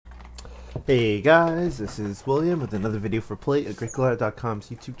Hey guys, this is William with another video for Play-agricola.com's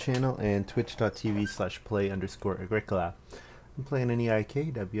YouTube channel and twitch.tv/play_agricola. I'm playing an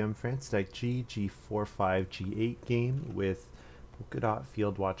EIK WM France Deck G G45 G8 game with PolkaDot,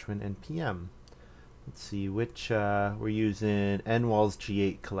 Field Watchman, and PM. Let's see which we're using Enwall's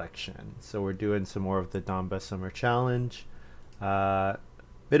G8 collection. So we're doing some more of the Donbass Summer Challenge.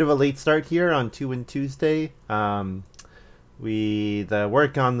 Bit of a late start here on 2 Tuesday. The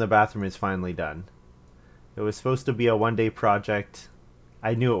work on the bathroom is finally done. It was supposed to be a one-day project.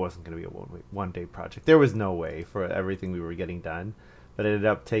 I knew it wasn't going to be a one-day project. There was no way for everything we were getting done. But it ended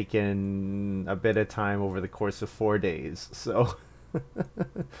up taking a bit of time over the course of 4 days. So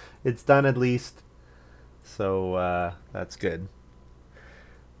it's done at least. So that's good.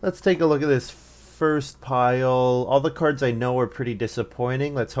 Let's take a look at this first pile. All the cards I know are pretty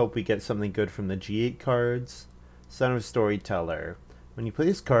disappointing. Let's hope we get something good from the G8 cards. Son of Storyteller. When you play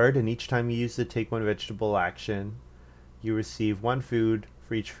this card, and each time you use the take one vegetable action, you receive one food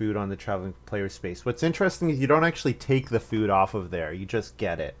for each food on the traveling player space. What's interesting is you don't actually take the food off of there. You just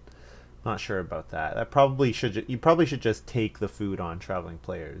get it. Not sure about that. You probably should just take the food on traveling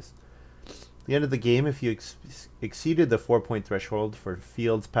players. At the end of the game, if you exceeded the 4-point threshold for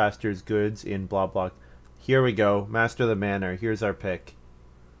fields, pastures, goods in blah blah. Here we go. Master the Manor. Here's our pick.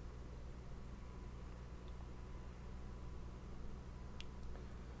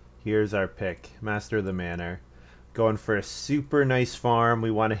 Here's our pick, Master the Manor. Going for a super nice farm. We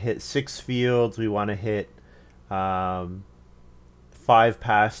want to hit 6 fields. We want to hit 5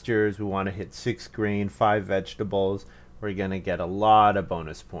 pastures. We want to hit 6 grain, 5 vegetables. We're going to get a lot of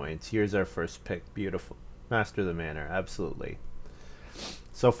bonus points. Here's our first pick. Beautiful. Master the Manor, absolutely.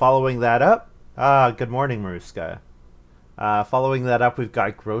 So following that up, good morning, Maruska. Following that up, we've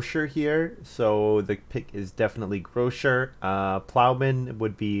got Grocer here. So the pick is definitely Grocer. Plowman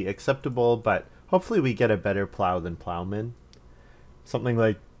would be acceptable, but hopefully we get a better plow than Plowman. Something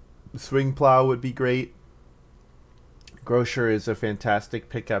like Swing Plow would be great. Grocer is a fantastic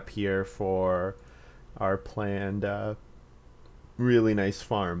pickup here for our planned really nice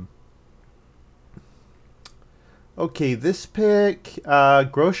farm. Okay, this pick,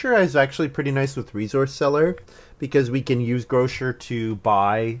 Grocer is actually pretty nice with Resource Seller because we can use Grocer to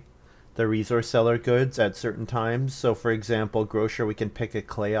buy the Resource Seller goods at certain times. So for example, Grocer, we can pick a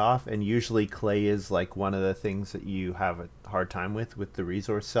clay off, and usually clay is like one of the things that you have a hard time with the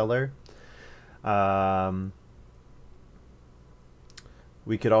Resource Seller.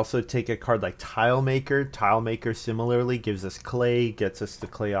 We could also take a card like Tile Maker. Tile Maker similarly gives us clay, gets us the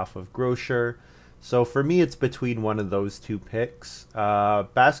clay off of Grocer. So for me, it's between one of those two picks.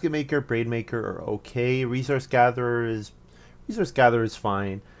 Basket Maker, Braid Maker are okay. Resource Gatherer is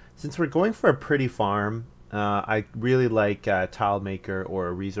fine. Since we're going for a pretty farm, I really like Tile Maker or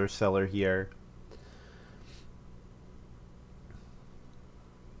a Resource Seller here.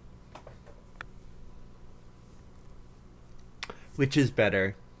 Which is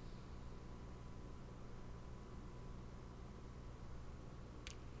better?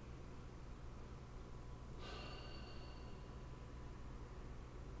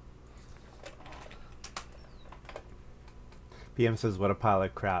 PM says, what a pile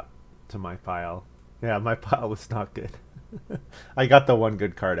of crap to my pile. Yeah, my pile was not good. I got the one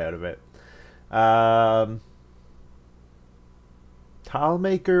good card out of it. Tile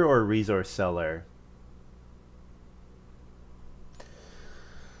Maker or Resource Seller?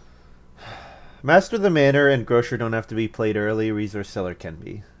 Master the Manor and Grocer don't have to be played early. Resource Seller can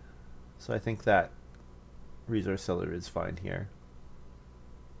be. So I think that Resource Seller is fine here.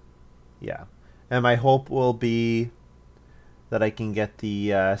 Yeah. And my hope will be that I can get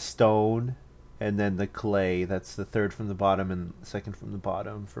the stone and then the clay. That's the third from the bottom and second from the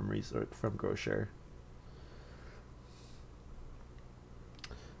bottom from Grocer.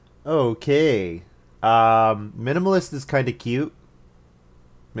 Okay. Minimalist is kind of cute.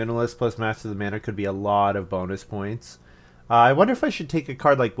 Minimalist plus Master of the Manor could be a lot of bonus points. I wonder if I should take a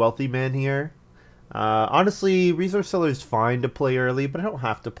card like Wealthy Man here. Honestly, Resource Seller is fine to play early, but I don't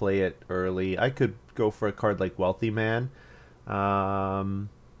have to play it early. I could go for a card like Wealthy Man.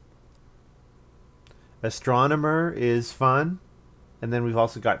 Astronomer is fun. And then we've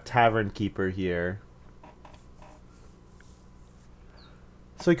also got Tavern Keeper here.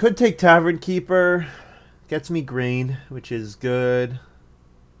 So I could take Tavern Keeper. Gets me green, which is good.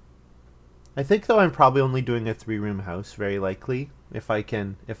 I think though I'm probably only doing a 3-room house, very likely, if I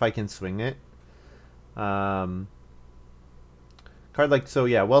can swing it. Card like, so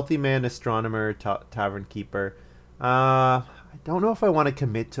yeah, Wealthy Man, Astronomer, Tavern Keeper. I don't know if I want to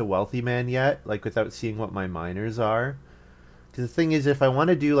commit to Wealthy Man yet, like without seeing what my minors are. Because the thing is, if I want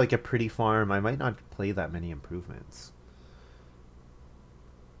to do like a pretty farm, I might not play that many improvements.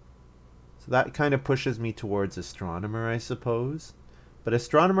 So that kind of pushes me towards Astronomer, I suppose. But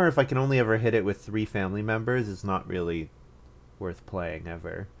Astronomer, if I can only ever hit it with 3 family members, is not really worth playing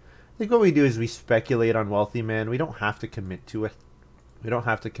ever. I think what we do is we speculate on Wealthy Man. We don't have to commit to it. We don't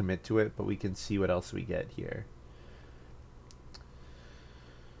have to commit to it, but we can see what else we get here.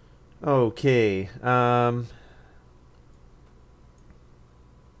 Okay.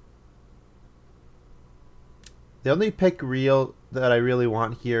 The only pick real that I really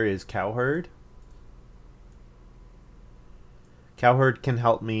want here is Cowherd. Cowherd can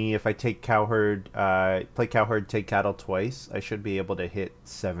help me if I take Cowherd, play Cowherd, take cattle twice. I should be able to hit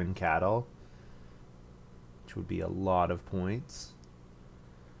 7 cattle, which would be a lot of points.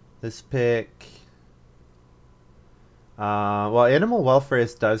 This pick, well, Animal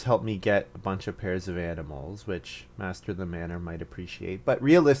Welfarist does help me get a bunch of pairs of animals, which Master of the Manor might appreciate. But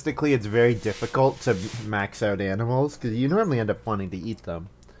realistically, it's very difficult to max out animals because you normally end up wanting to eat them.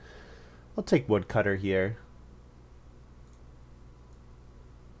 I'll take Woodcutter here.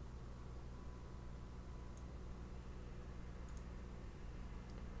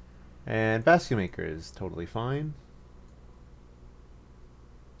 And Basket Maker is totally fine.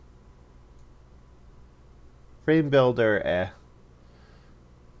 Frame Builder, I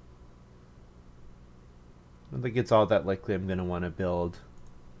don't think it's all that likely I'm going to want to build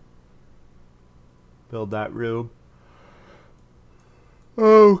that room.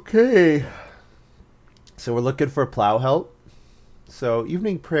 Okay. So we're looking for plow help. So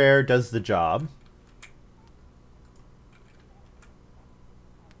Evening Prayer does the job.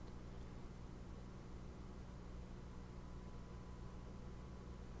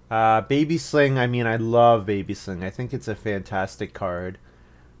 Baby Sling, I mean, I love Baby Sling. I think it's a fantastic card.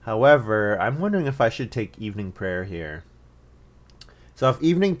 However, I'm wondering if I should take Evening Prayer here. So if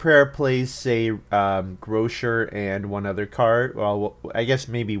Evening Prayer plays, say, Grocer and one other card, well, I guess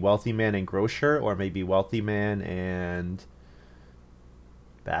maybe Wealthy Man and Grocer, or maybe Wealthy Man and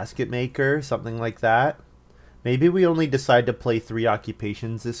Basket Maker, something like that. Maybe we only decide to play 3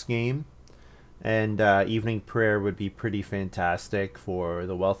 occupations this game. And Evening Prayer would be pretty fantastic for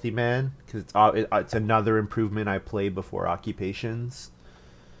the Wealthy Man, because it's another improvement I play before occupations.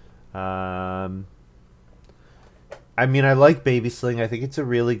 I mean, I like Baby Sling. I think it's a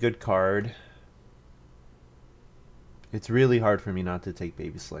really good card. It's really hard for me not to take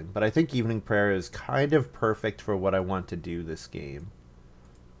Baby Sling, but I think Evening Prayer is kind of perfect for what I want to do this game.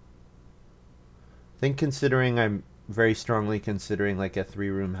 I think considering I'm very strongly considering like a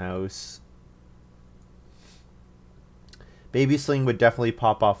 3-room house, Baby Sling would definitely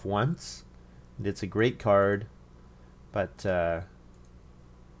pop off once. And it's a great card, but I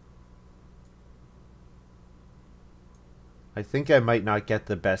think I might not get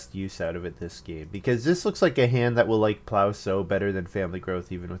the best use out of it this game, because this looks like a hand that will like Plow Sow better than Family Growth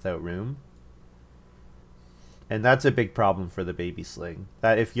even without room. And that's a big problem for the Baby Sling.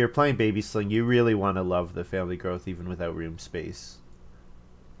 That if you're playing Baby Sling, you really want to love the Family Growth even without room space.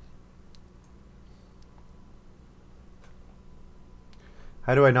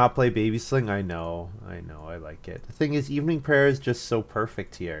 How do I not play Baby Sling? I know, I like it. The thing is, Evening Prayer is just so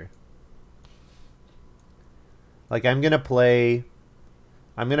perfect here. Like, I'm gonna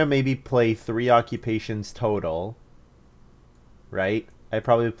maybe play 3 occupations total, right? I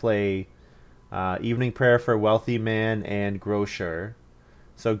probably play Evening Prayer for Wealthy Man and Grocer.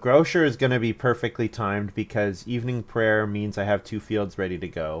 So Grocer is gonna be perfectly timed because Evening Prayer means I have 2 fields ready to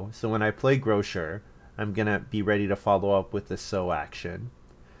go. So when I play Grocer, I'm gonna be ready to follow up with the sow action.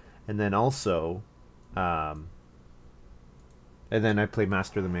 And then also, and then I play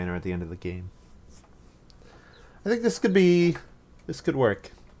Master of the Manor at the end of the game. I think this could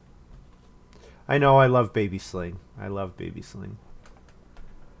work. I know I love Baby Sling. I love Baby Sling.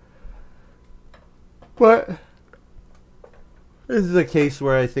 But this is a case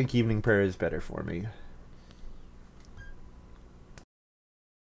where I think Evening Prayer is better for me.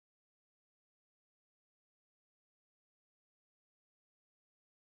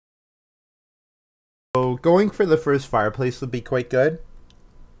 So going for the first fireplace would be quite good.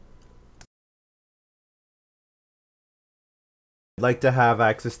 I'd like to have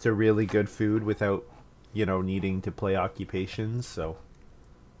access to really good food without, you know, needing to play occupations, so.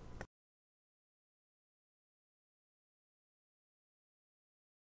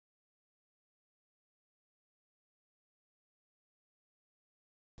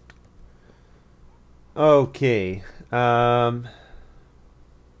 Okay.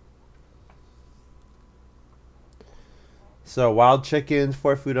 So wild chickens,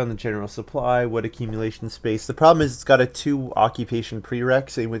 4 food on the general supply, wood accumulation space. The problem is it's got a 2 occupation prereq,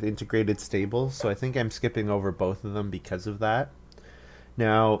 same with integrated stables, so I think I'm skipping over both of them because of that.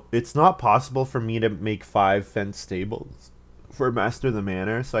 Now, it's not possible for me to make 5 fenced stables for Master the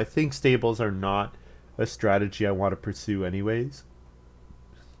Manor, so I think stables are not a strategy I want to pursue anyways.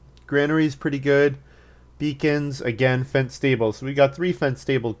 Granary is pretty good. Beacons, again, fenced stables. So we got 3 fenced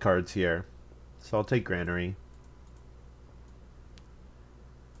stable cards here. So I'll take Granary.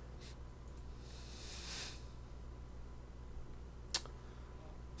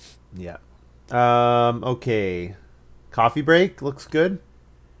 Yeah. Okay. Coffee break looks good.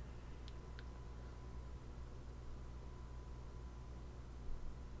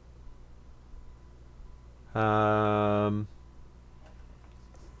 I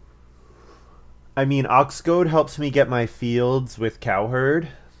mean, Oxgoad helps me get my fields with Cowherd.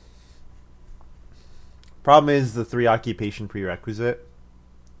 Problem is the 3 occupation prerequisite.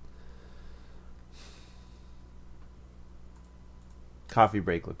 Coffee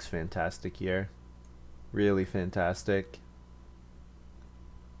break looks fantastic here. Really fantastic.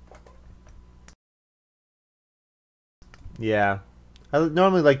 Yeah. I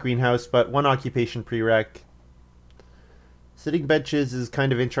normally like greenhouse, but 1 occupation prereq. Sitting benches is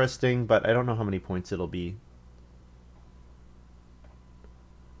kind of interesting, but I don't know how many points it'll be.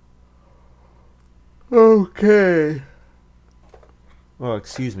 Okay. Oh,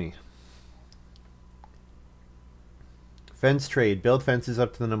 excuse me. Fence trade. Build fences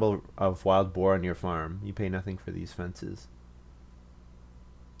up to the number of wild boar on your farm. You pay nothing for these fences.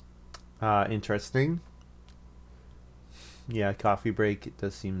 Interesting. Yeah, coffee break. It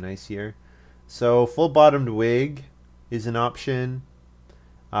does seem nice here. So, full bottomed wig is an option.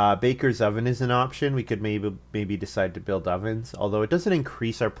 Baker's oven is an option. We could maybe decide to build ovens, although it doesn't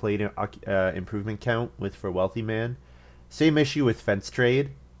increase our plate improvement count for wealthy man. Same issue with fence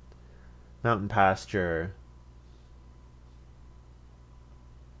trade. Mountain pasture.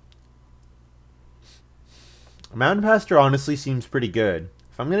 Mountain pasture honestly seems pretty good.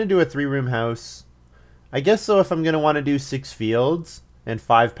 If I'm gonna do a 3-room house, I guess so. If I'm gonna want to do 6 fields and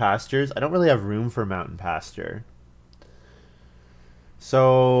 5 pastures, I don't really have room for mountain pasture.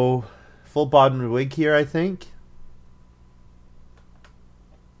 So, full bottom wig here, I think.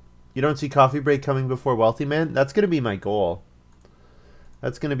 You don't see coffee break coming before wealthy man? That's going to be my goal.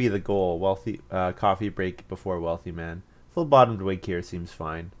 That's going to be the goal. Coffee break before wealthy man. Full bottomed wig here seems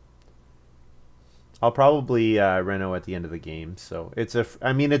fine. I'll probably reno at the end of the game. So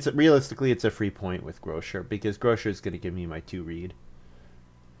realistically it's a free point with Grocer because Grocer is going to give me my 2 read.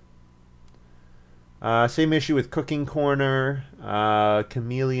 Same issue with cooking corner.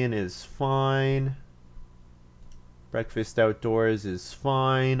 Chameleon is fine. Breakfast outdoors is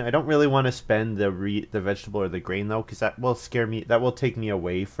fine. I don't really want to spend the vegetable or the grain though, because that will scare me. That will take me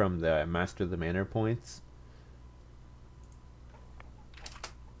away from the Master of the Manor points.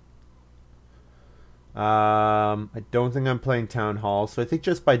 I don't think I'm playing Town Hall, so I think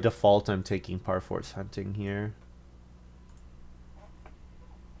just by default I'm taking Parforce Hunting here.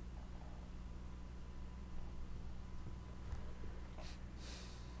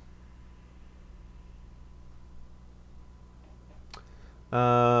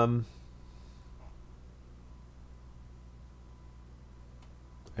 I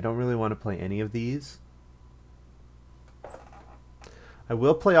don't really want to play any of these. I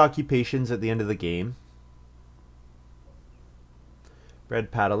will play occupations at the end of the game. Bread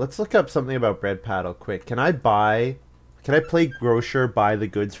paddle. Let's look up something about bread paddle quick. Can I play Grocer, buy the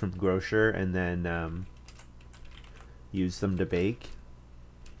goods from Grocer, and then use them to bake?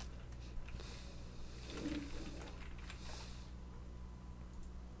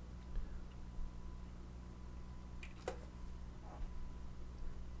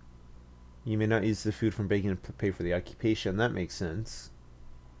 You may not use the food from baking to pay for the occupation. That makes sense.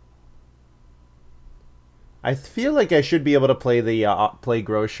 I feel like I should be able to play the play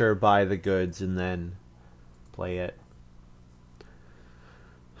Grocer, buy the goods, and then play it.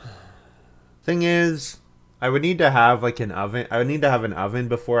 Thing is, I would need to have like an oven. I would need to have an oven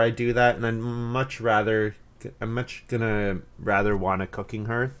before I do that, and I'm much gonna rather want a cooking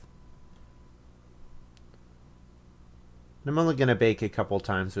hearth. I'm only gonna bake a couple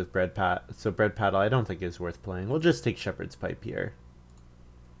times with bread paddle I don't think is worth playing. We'll just take Shepherd's Pipe here.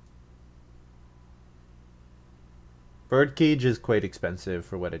 Birdcage is quite expensive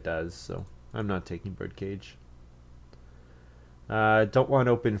for what it does, so I'm not taking Birdcage. Don't want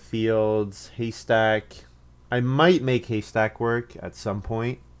open fields. Haystack. I might make Haystack work at some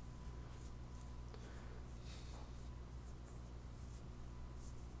point.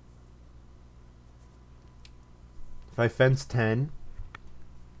 If I fence 10,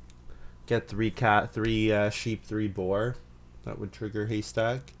 get 3 sheep, 3 boar, that would trigger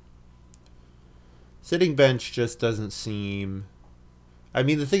haystack. Sitting bench just doesn't seem... I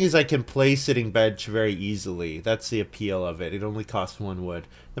mean, the thing is I can play sitting bench very easily. That's the appeal of it. It only costs 1 wood.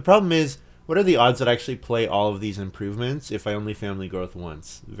 The problem is, what are the odds that I actually play all of these improvements if I only family growth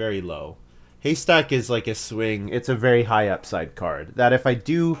once? Very low. Haystack is like a swing. It's a very high upside card. That if I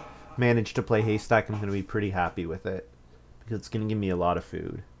do manage to play Haystack, I'm going to be pretty happy with it. Because it's going to give me a lot of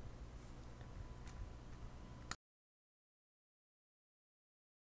food.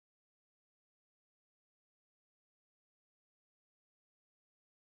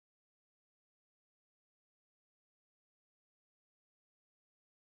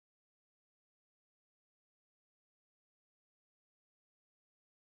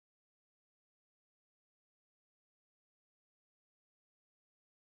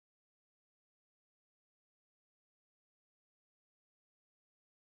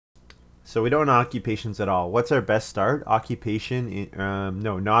 So we don't want occupations at all. What's our best start? Occupation?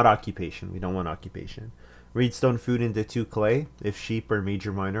 No, not occupation. We don't want occupation. Reedstone food into 2 clay if sheep or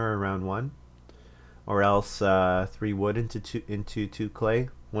major minor are around 1. Or else 3 wood into 2 clay.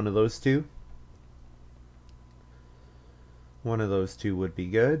 One of those two. One of those two would be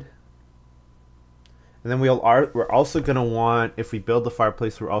good. And then we're also going to want, if we build the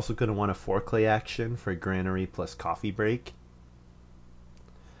fireplace, we're also going to want a 4 clay action for granary plus coffee break.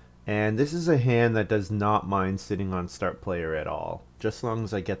 And this is a hand that does not mind sitting on start player at all, just as long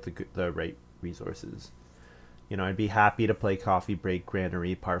as I get the right resources. You know, I'd be happy to play coffee break,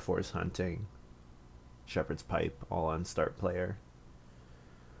 granary, par 4's hunting, shepherd's pipe, all on start player.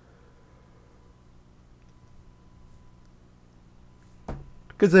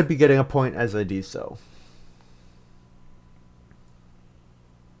 Because I'd be getting a point as I do so.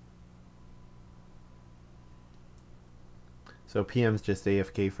 So PM's just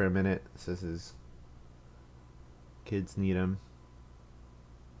AFK for a minute. Says his kids need him.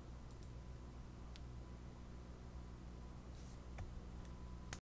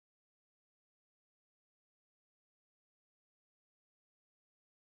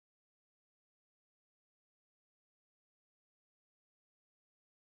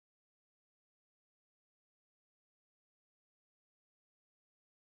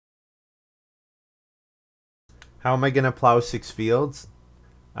 How am I gonna plow 6 fields?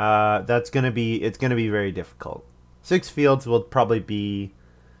 It's gonna be very difficult. 6 fields will probably be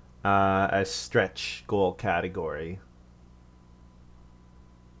a stretch goal category.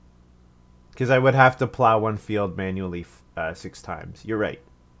 Because I would have to plow 1 field manually 6 times. You're right.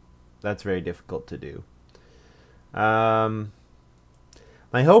 That's very difficult to do. My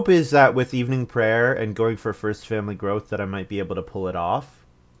hope is that with evening prayer and going for first family growth that I might be able to pull it off.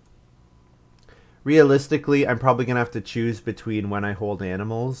 Realistically, I'm probably going to have to choose between when I hold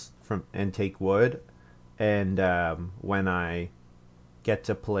animals and take wood and when I get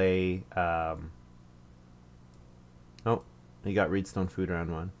to play... Oh, you got Reedstone food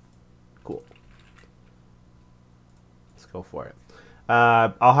round 1. Cool. Let's go for it.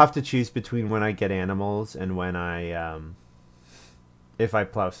 I'll have to choose between when I get animals and when I... if I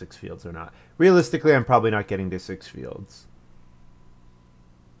plow 6 fields or not. Realistically, I'm probably not getting to 6 fields.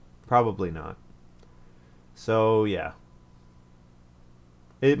 Probably not. So, yeah.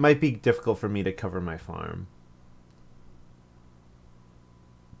 It might be difficult for me to cover my farm.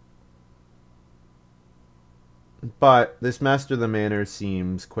 But this Master of the Manor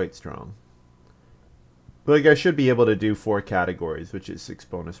seems quite strong. But like I should be able to do 4 categories, which is 6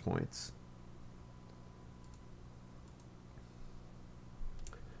 bonus points.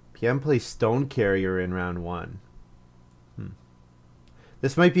 PM plays Stone Carrier in round 1.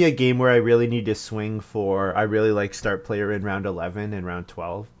 This might be a game where I really need to swing for... I really like start player in round 11 and round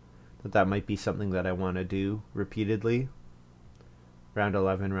 12. That might be something that I want to do repeatedly. Round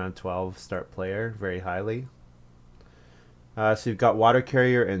 11, round 12, start player very highly. So you've got Water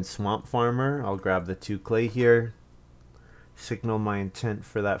Carrier and Swamp Farmer. I'll grab the 2 clay here. Signal my intent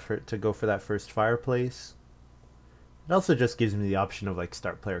for that to go for that first fireplace. It also just gives me the option of like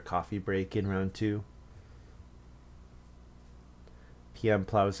start player coffee break in round 2. PM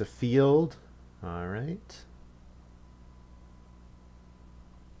plows a field. All right.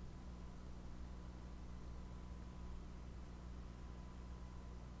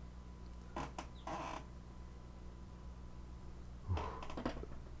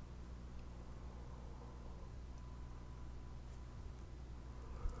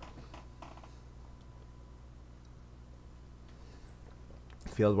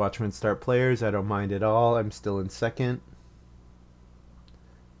 Field Watchman start players. I don't mind at all. I'm still in second.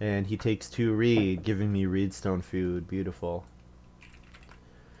 And he takes 2 reed, giving me reedstone food. Beautiful.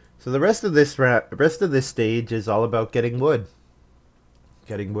 So the rest of this stage is all about getting wood.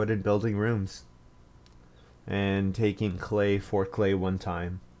 Getting wood and building rooms. And taking clay, 4 clay one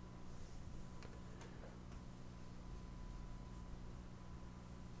time.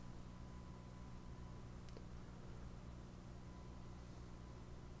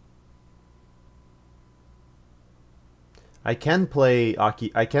 I can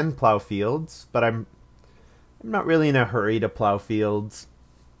plow fields, but I'm not really in a hurry to plow fields.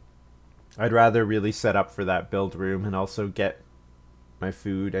 I'd rather really set up for that build room and also get my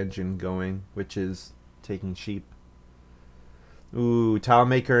food engine going, which is taking sheep. Ooh, tile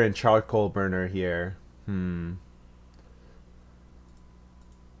maker and charcoal burner here.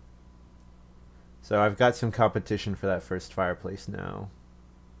 So I've got some competition for that first fireplace now.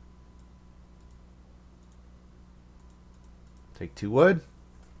 Take 2 wood.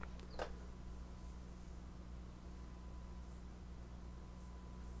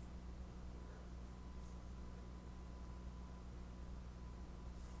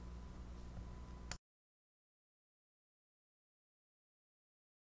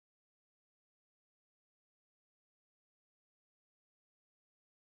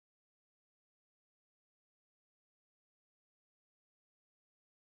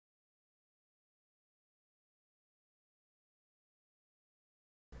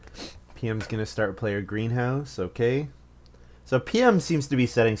 PM's gonna start player greenhouse, okay. So PM seems to be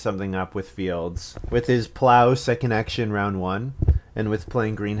setting something up with fields. With his plow second action round 1, and with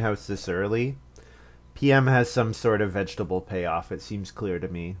playing greenhouse this early, PM has some sort of vegetable payoff, it seems clear to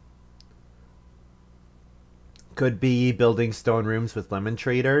me. Could be building stone rooms with Lemon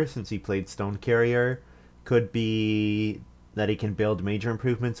Trader, since he played Stone Carrier. Could be that he can build major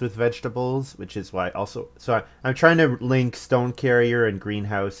improvements with vegetables, which is why also... So I'm trying to link Stone Carrier and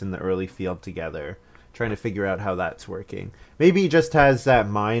Greenhouse in the early field together. Trying to figure out how that's working. Maybe he just has that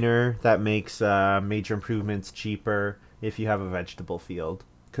miner that makes major improvements cheaper if you have a vegetable field.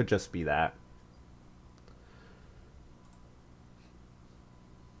 Could just be that.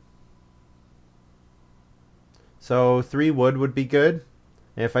 So 3 wood would be good.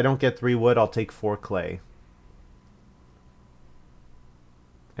 And if I don't get 3 wood, I'll take 4 clay.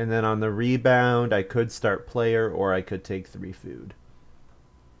 And then on the rebound, I could start player, or I could take 3 food.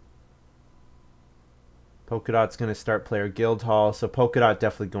 PolkaDot's going to start player guild hall, so PolkaDot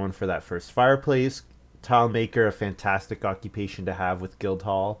definitely going for that first fireplace. Tile maker, a fantastic occupation to have with guild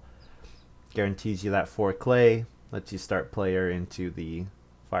hall. Guarantees you that 4 clay. Lets you start player into the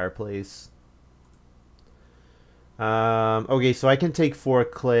fireplace. Okay, so I can take 4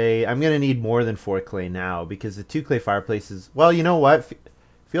 clay. I'm going to need more than 4 clay now, because the 2 clay fireplace is... Well, you know what?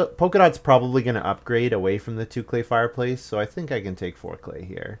 PolkaDot's probably going to upgrade away from the 2 clay fireplace, so I think I can take 4 clay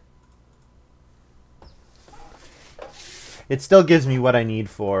here. It still gives me what I need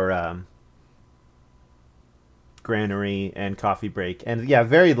for granary and coffee break. And yeah,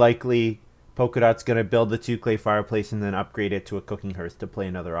 very likely PolkaDot's going to build the 2 clay fireplace and then upgrade it to a cooking hearth to play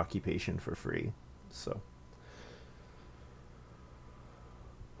another occupation for free. So...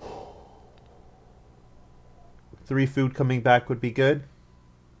 3 food coming back would be good.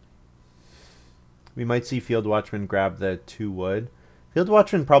 We might see Field Watchman grab the 2 wood. Field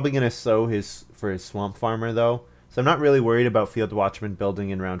Watchman probably going to sow for his Swamp Farmer, though. So I'm not really worried about Field Watchman building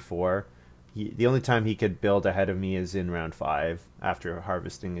in round 4. The only time he could build ahead of me is in round 5, after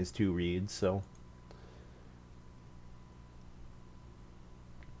harvesting his 2 reeds, so...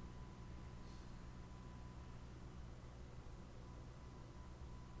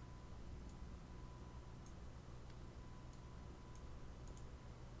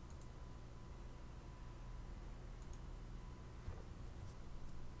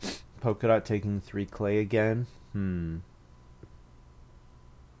 PolkaDot taking 3 clay again.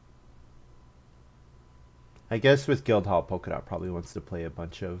 I guess with Guild Hall, PolkaDot probably wants to play a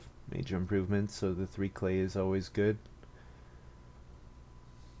bunch of major improvements, so the 3 clay is always good.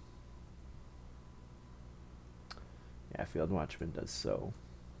 Yeah, Field Watchman does so.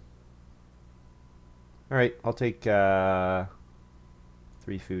 Alright, I'll take 3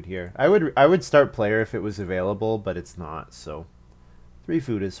 food here. I would start player if it was available, but it's not, so 3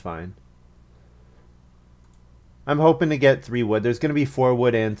 food is fine. I'm hoping to get 3 wood. There's going to be 4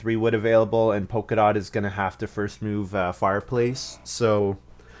 wood and 3 wood available, and PolkaDot is going to have to first move fireplace. So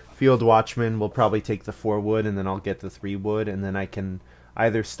Field Watchman will probably take the 4 wood, and then I'll get the 3 wood, and then I can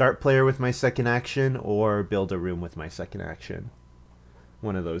either start player with my second action or build a room with my second action.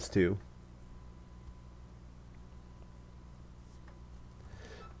 One of those two.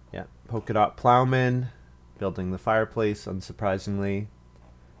 Yeah, PolkaDot Plowman, building the fireplace, unsurprisingly.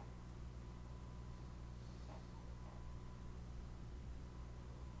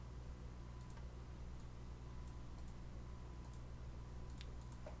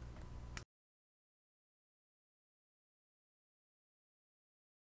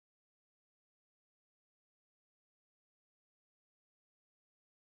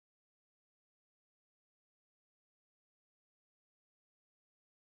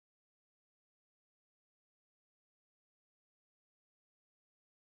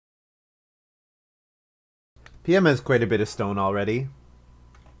 PM has quite a bit of stone already.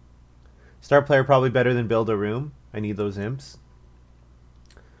 Start player probably better than build a room. I need those imps.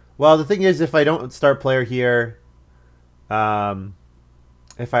 Well, the thing is, if I don't start player here,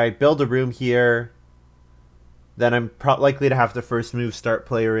 if I build a room here, then I'm likely to have to first move start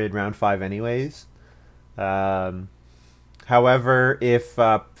player in round 5 anyways. However, if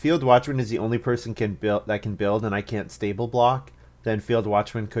Field Watchman is the only person that can build and I can't stable block, then Field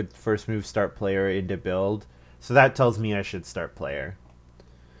Watchman could first move start player into build. So that tells me I should start player.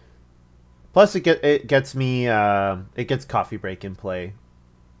 Plus, it gets me it gets coffee break in play,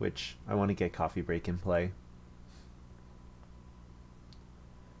 which I want to get coffee break in play.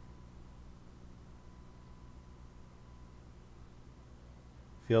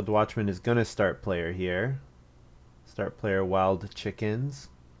 Field Watchman is gonna start player here. Start player wild chickens.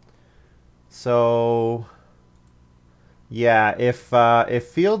 So yeah, if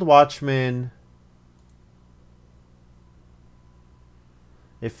Field Watchman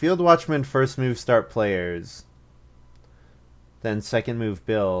first move start players, then second move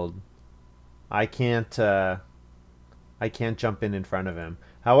build, I can't jump in front of him.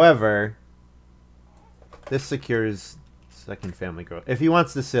 However, this secures second family growth. If he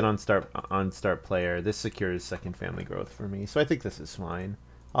wants to sit on start player, this secures second family growth for me. So I think this is fine.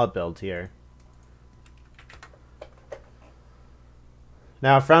 I'll build here.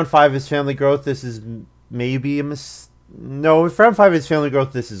 Now, if round 5 is family growth, this is maybe a mistake. No, if round 5 is family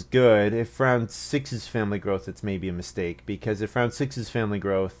growth, this is good. If round 6 is family growth, it's maybe a mistake. Because if round 6 is family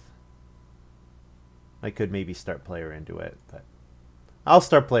growth, I could maybe start player into it. But I'll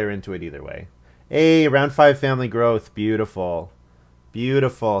start player into it either way. Hey, round 5 family growth. Beautiful.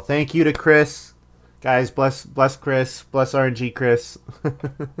 Beautiful. Thank you to Chris. Guys, bless Chris. Bless RNG Chris.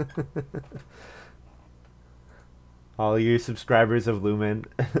 All you subscribers of Lumen.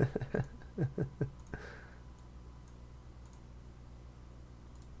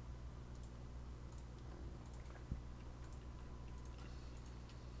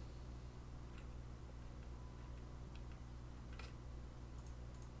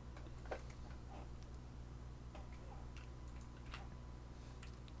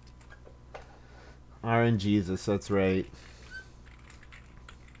 RNGesus, that's right.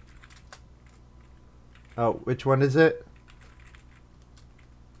 Oh, which one is it?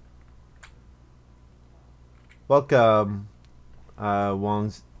 Welcome,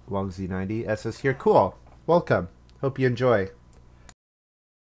 Wongz90 SS here. Cool. Welcome. Hope you enjoy.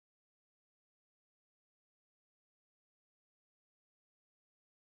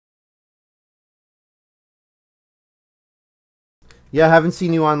 Yeah, I haven't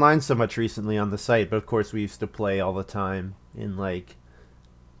seen you online so much recently on the site, but of course we used to play all the time in like...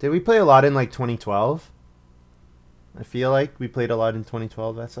 Did we play a lot in like 2012? I feel like we played a lot in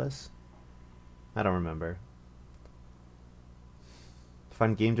 2012 SS. I don't remember.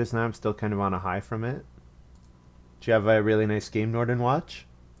 Fun game just now. I'm still kind of on a high from it. Did you have a really nice game, Northern Watch?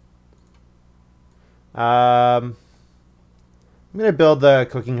 I'm going to build the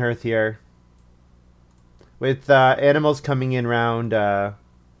cooking hearth here. With animals coming in round...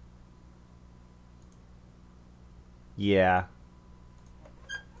 yeah.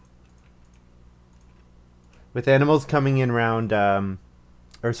 With animals coming in round...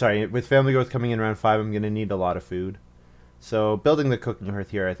 or sorry, with family growth coming in round 5, I'm going to need a lot of food. So building the cooking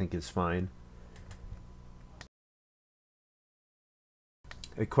hearth here I think is fine.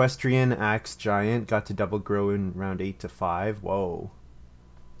 Equestrian Axe Giant got to double grow in round 8 to 5. Whoa.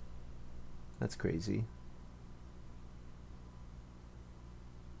 That's crazy.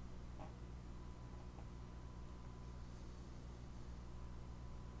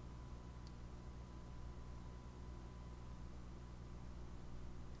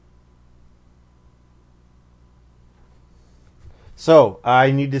 So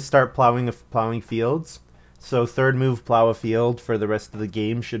I need to start plowing fields. So third move, plow a field for the rest of the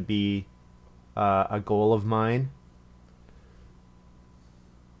game should be a goal of mine.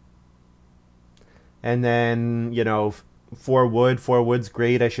 And then, you know, 4 wood. 4 wood's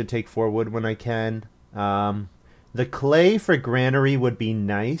great. I should take 4 wood when I can. The clay for granary would be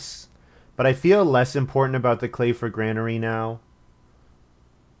nice, but I feel less important about the clay for granary now.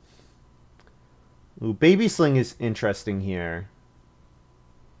 Ooh, baby sling is interesting here.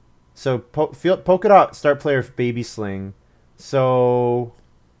 So PolkaDot start player baby sling. So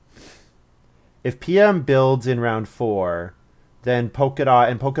if PM builds in round 4, then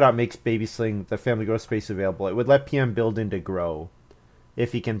PolkaDot makes baby sling the family growth space available. It would let PM build into grow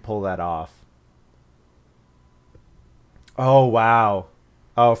if he can pull that off. Oh wow.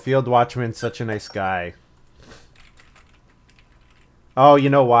 Oh, Field Watchman's such a nice guy. Oh, you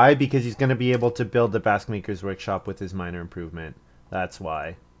know why? Because he's going to be able to build the Baskmaker's Workshop with his minor improvement. That's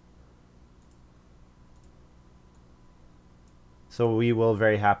why. So we will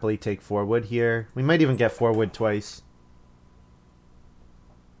very happily take 4 wood here. We might even get 4 wood twice.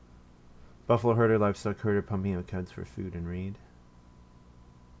 Buffalo herder, livestock herder, pumping out cows for food and reed.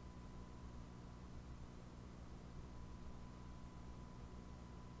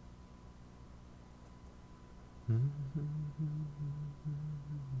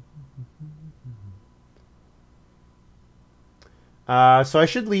 So I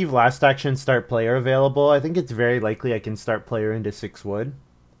should leave last action start player available. I think it's very likely I can start player into 6 wood.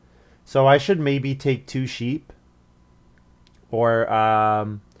 So I should maybe take 2 sheep. Or,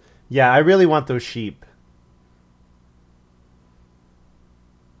 yeah, I really want those sheep.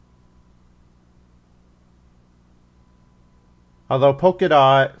 Although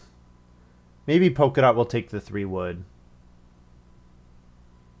PolkaDot, maybe PolkaDot will take the 3 wood.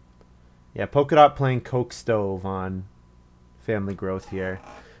 Yeah, PolkaDot playing Coke Stove on family growth here.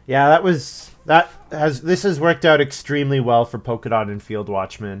 Yeah, this has worked out extremely well for PolkaDot and Field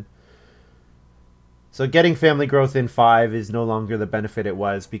Watchman. So getting family growth in 5 is no longer the benefit it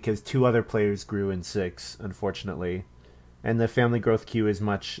was because 2 other players grew in 6, unfortunately. And the family growth queue is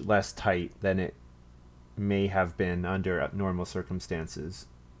much less tight than it may have been under normal circumstances.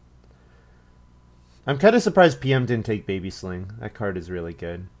 I'm kind of surprised PM didn't take Baby Sling. That card is really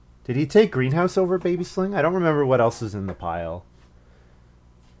good. Did he take Greenhouse over Baby Sling? I don't remember what else is in the pile.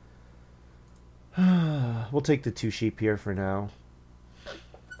 We'll take the 2 sheep here for now.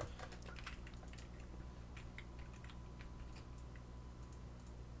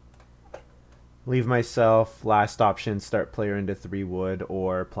 Leave myself last option, start player into 3 wood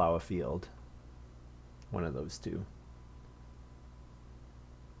or plow a field. One of those two.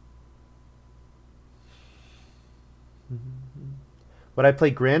 Would I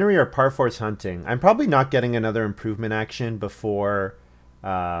play Granary or Parforce Hunting? I'm probably not getting another improvement action before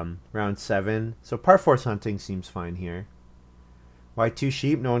round 7. So Parforce Hunting seems fine here. Why 2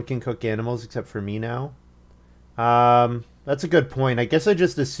 sheep? No one can cook animals except for me now. That's a good point. I guess I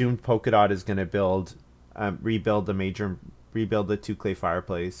just assumed PolkaDot is going to rebuild the 2 clay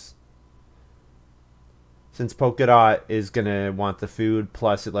fireplace. Since PolkaDot is going to want the food,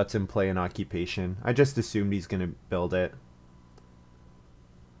 plus it lets him play an occupation. I just assumed he's going to build it.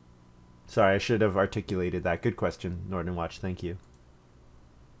 Sorry, I should have articulated that. Good question, Northern Watch. Thank you.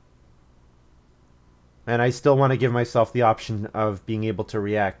 And I still want to give myself the option of being able to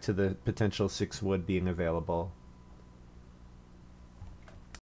react to the potential 6 wood being available.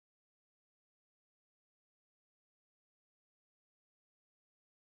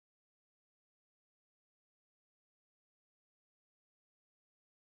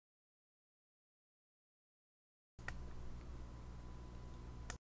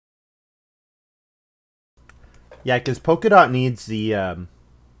 Yeah, because PolkaDot needs the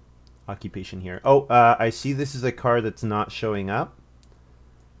occupation here. Oh, I see this is a card that's not showing up.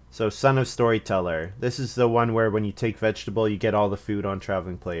 So, Son of Storyteller. This is the one where when you take vegetable, you get all the food on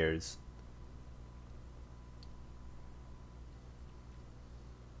traveling players.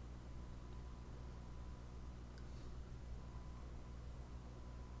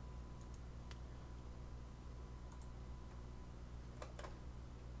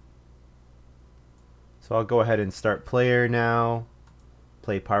 So I'll go ahead and start player now.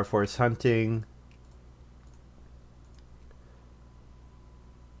 Play Parforce Hunting.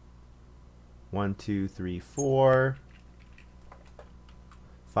 One, two, three, 4,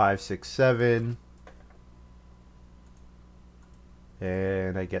 5, 6, 7,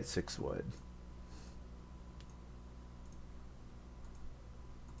 and I get 6 wood.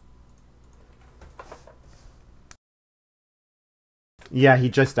 Yeah, he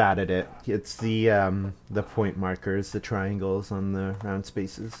just added it. It's the point markers, the triangles on the round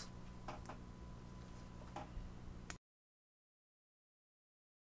spaces.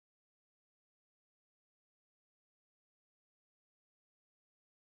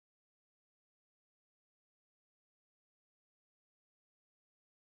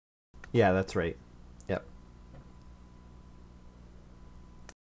 Yeah, that's right. Yep.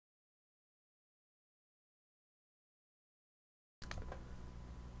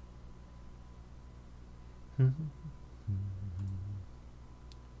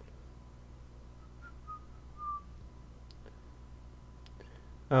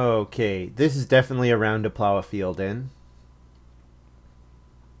 Okay, this is definitely a round to plow a field in.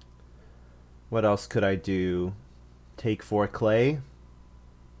 What else could I do? Take 4 clay.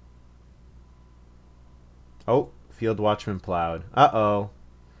 Oh, Field Watchman plowed. Uh-oh.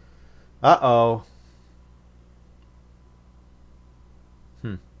 Uh-oh.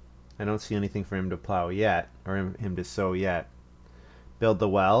 I don't see anything for him to plow yet, or him to sow yet. Build the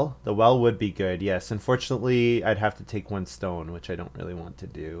well. The well would be good, yes. Unfortunately, I'd have to take 1 stone, which I don't really want to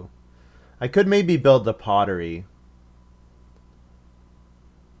do. I could maybe build the pottery.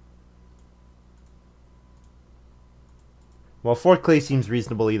 Well, 4 clay seems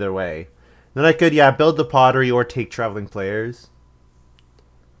reasonable either way. Then I could, yeah, build the pottery or take traveling players.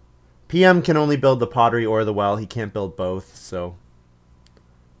 PM can only build the pottery or the well. He can't build both, so...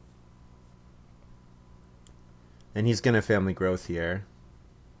 And he's going to family growth here.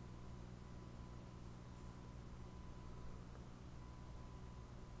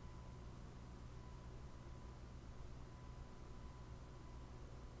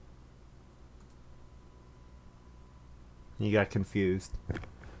 You got confused.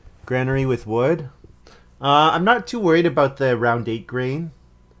 Granary with wood. I'm not too worried about the round 8 grain.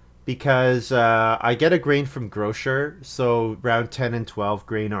 Because I get a grain from grocer. So round 10 and 12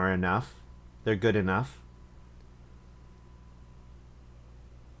 grain are enough. They're good enough.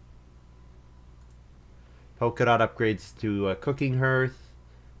 PolkaDot upgrades to a cooking hearth.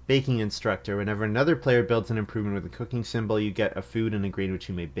 Baking instructor. Whenever another player builds an improvement with a cooking symbol, you get a food and a grain which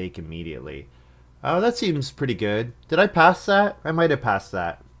you may bake immediately. Oh, that seems pretty good. Did I pass that? I might have passed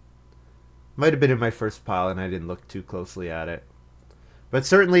that. Might have been in my first pile and I didn't look too closely at it. But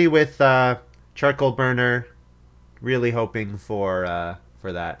certainly with charcoal burner, really hoping for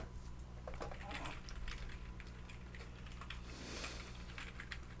that.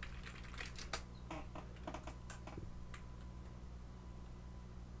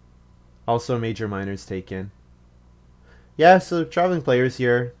 Also, major miners taken. Yeah, so traveling players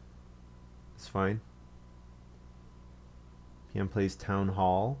here. It's fine. PM plays Town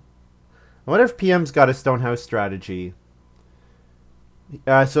Hall. I wonder if PM's got a Stonehouse strategy.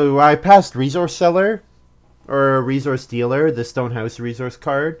 So I passed Resource Seller or Resource Dealer, the Stonehouse resource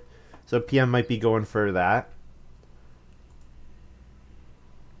card. So PM might be going for that.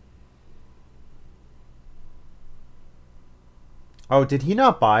 Oh, did he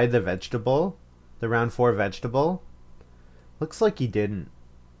not buy the vegetable? The round 4 vegetable? Looks like he didn't.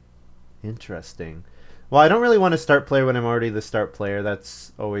 Interesting. Well, I don't really want to start player when I'm already the start player.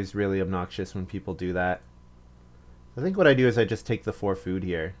 That's always really obnoxious when people do that. I think what I do is I just take the 4 food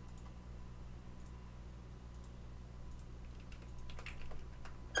here.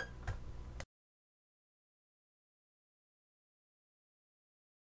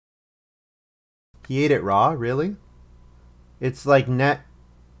 He ate it raw? Really? It's like net...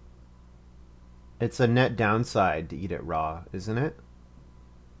 It's a net downside to eat it raw, isn't it?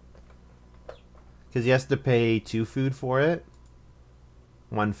 Because he has to pay 2 food for it?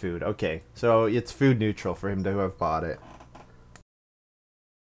 1 food, okay. So it's food neutral for him to have bought it.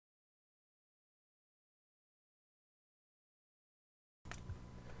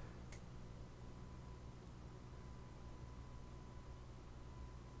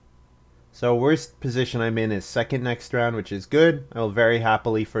 So worst position I'm in is second next round, which is good. I will very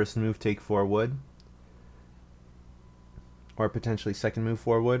happily first move take 4 wood. Or potentially second move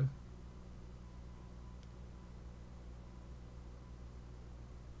 4 wood.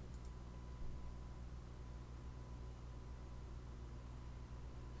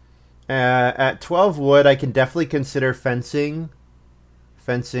 At 12 wood, I can definitely consider fencing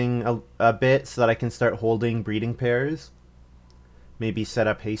a bit so that I can start holding breeding pairs. Maybe set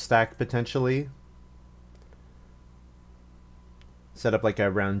up haystack potentially. Set up like a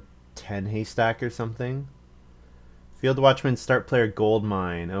round 10 haystack or something. Field Watchman, start player, gold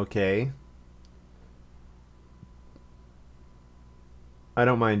mine. Okay. I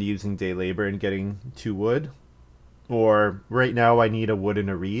don't mind using day labor and getting 2 wood. Or right now I need a wood and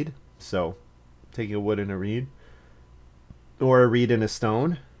a reed. So taking a wood and a reed. Or a reed and a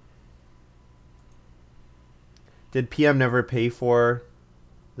stone. Did PM never pay for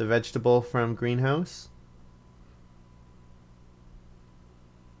the vegetable from greenhouse?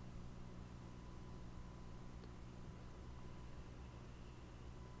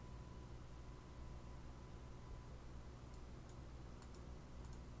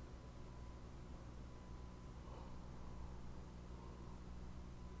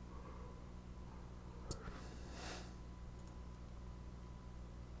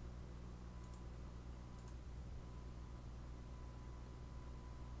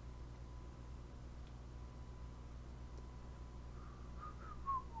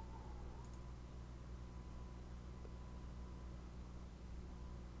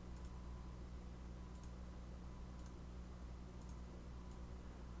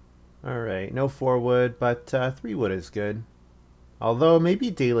 Alright, no 4 wood, but 3 wood is good. Although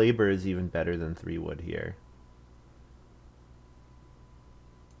maybe day labor is even better than 3 wood here.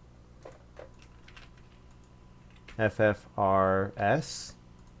 FFRS.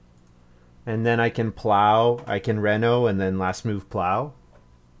 And then I can plow. I can reno and then last move plow.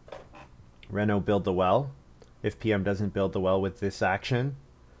 Reno build the well. If PM doesn't build the well with this action.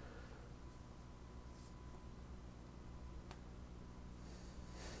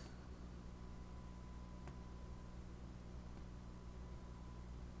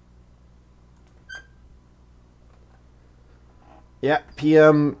 Yeah,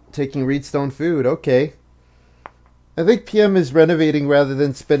 PM taking Reedstone food. Okay. I think PM is renovating rather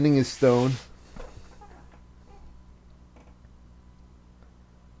than spending his stone.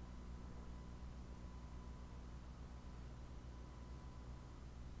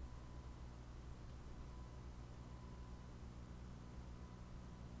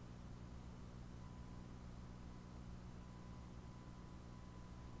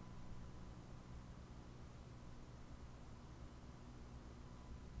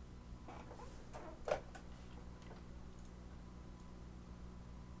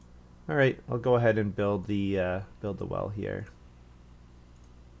 All right, I'll go ahead and build the well here.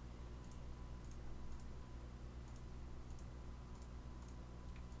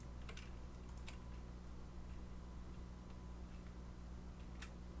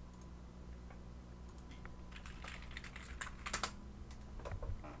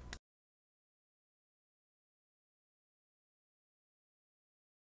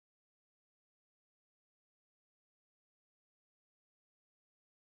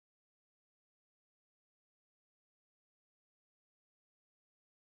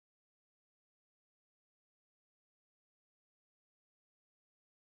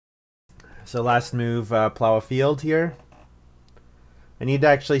 So last move, plow a field here. I need to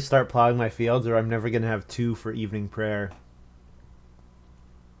actually start plowing my fields or I'm never going to have 2 for evening prayer.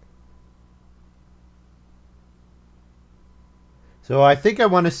 So I think I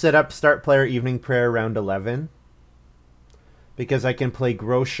want to set up start player evening prayer round 11. Because I can play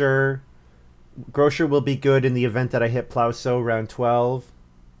Grocer. Grocer will be good in the event that I hit plow sow round 12.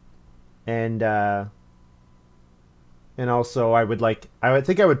 And also I would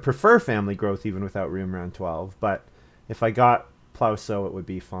think I would prefer family growth even without room round 12. But if I got plow sow, it would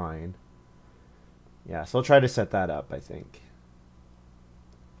be fine. Yeah, so I'll try to set that up, I think.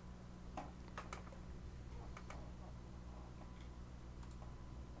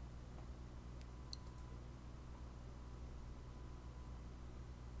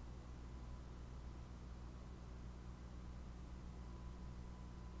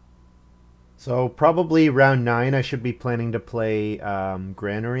 So probably round 9 I should be planning to play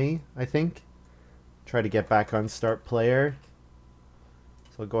Granary, I think. Try to get back on start player.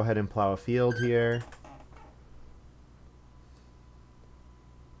 So I'll go ahead and plow a field here.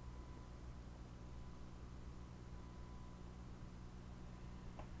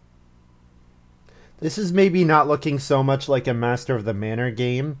 This is maybe not looking so much like a Master of the Manor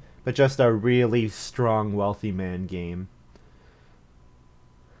game, but just a really strong wealthy man game.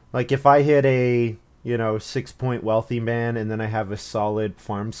 Like if I hit a, 6-point wealthy man and then I have a solid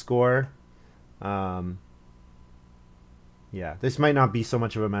farm score, yeah, this might not be so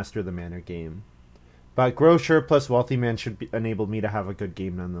much of a Master of the Manor game. But Grocer plus Wealthy Man should enable me to have a good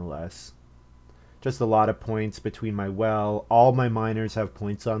game nonetheless. Just a lot of points between my well. All my miners have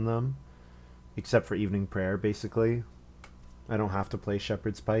points on them. Except for Evening Prayer, basically. I don't have to play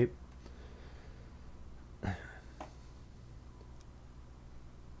Shepherd's Pipe.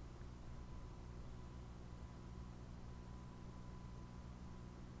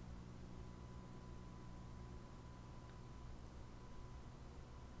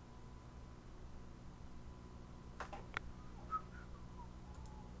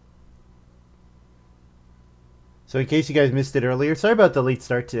 So in case you guys missed it earlier, sorry about the late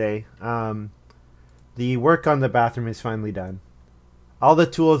start today. The work on the bathroom is finally done. All the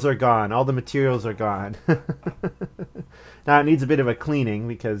tools are gone. All the materials are gone. Now it needs a bit of a cleaning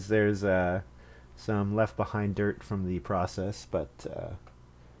because there's some left behind dirt from the process, but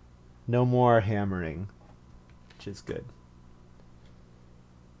no more hammering, which is good.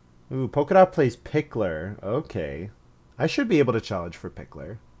 Ooh, PolkaDot plays Pickler. Okay. I should be able to challenge for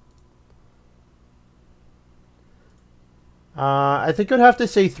Pickler. I think I'd have to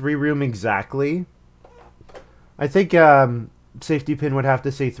say 3-room exactly. I think Safety Pin would have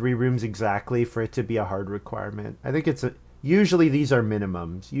to say 3 rooms exactly for it to be a hard requirement. I think it's usually these are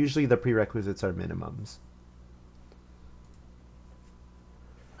minimums. Usually the prerequisites are minimums.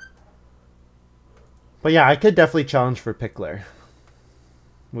 But yeah, I could definitely challenge for Pickler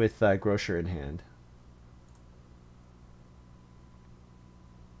with Grocer in hand.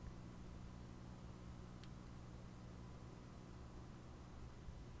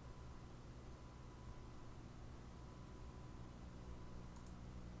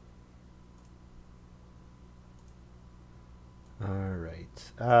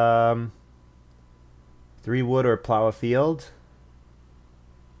 3 wood or plow a field.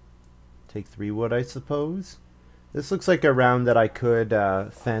 Take 3 wood, I suppose. This looks like a round that I could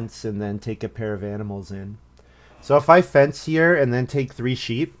fence and then take a pair of animals in. So if I fence here and then take 3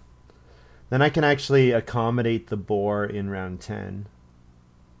 sheep, then I can actually accommodate the boar in round 10.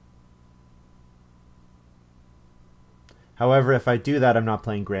 However, if I do that, I'm not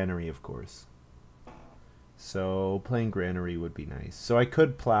playing granary, of course. So playing granary would be nice. So I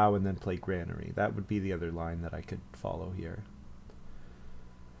could plow and then play granary. That would be the other line that I could follow here.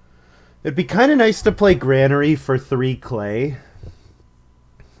 It'd be kind of nice to play granary for 3 clay.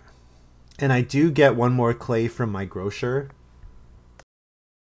 And I do get 1 more clay from my grocer.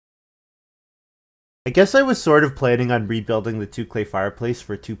 I guess I was sort of planning on rebuilding the 2 clay fireplace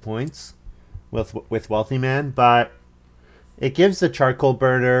for 2 points with Wealthy Man, but it gives the charcoal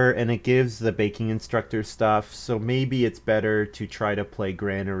burner and it gives the baking instructor stuff, so maybe it's better to try to play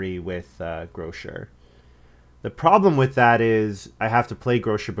granary with grocer. The problem with that is I have to play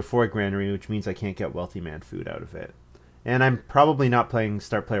grocer before granary, which means I can't get Wealthy Man food out of it. And I'm probably not playing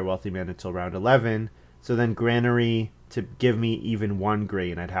Start Player Wealthy Man until round 11, so then granary to give me even 1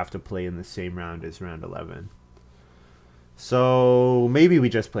 grain, I'd have to play in the same round as round 11. So maybe we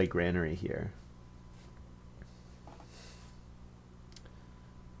just play granary here.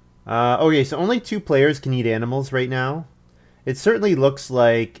 Okay, so only 2 players can eat animals right now. It certainly looks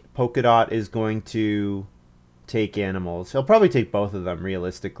like PolkaDot is going to take animals. He'll probably take both of them,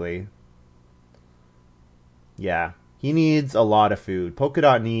 realistically. Yeah, he needs a lot of food.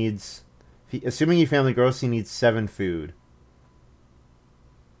 PolkaDot needs, assuming he family grows, he needs 7 food.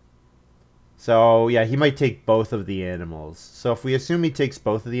 So, yeah, he might take both of the animals. So if we assume he takes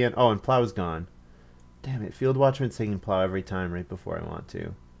both of the animals... Oh, and Plow's gone. Damn it, Field Watchman's taking Plow every time right before I want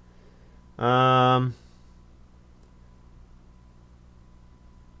to. I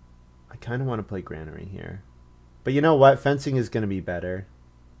kind of want to play granary here. But you know what? Fencing is going to be better.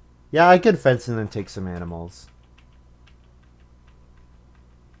 Yeah, I could fence and then take some animals.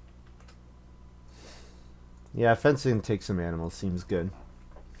 Yeah, fencing and take some animals seems good.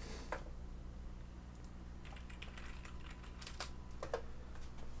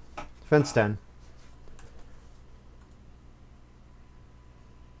 Fence 10.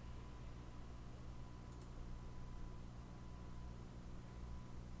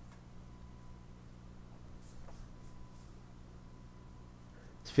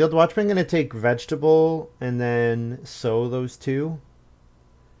 Is Field Watchman going to take vegetable and then sow those 2?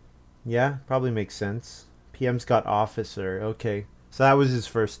 Yeah, probably makes sense. PM's got officer. Okay. So that was his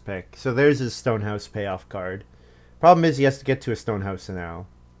first pick. So there's his Stonehouse payoff card. Problem is he has to get to a Stonehouse now.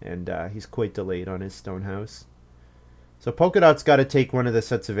 And he's quite delayed on his Stonehouse. So PolkaDot's got to take one of the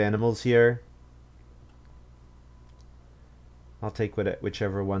sets of animals here. I'll take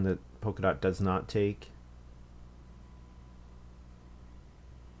whichever one that PolkaDot does not take.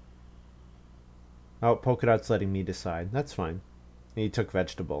 Oh, PolkaDot's letting me decide. That's fine. He took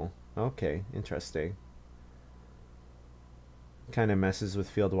vegetable. Okay, interesting. Kind of messes with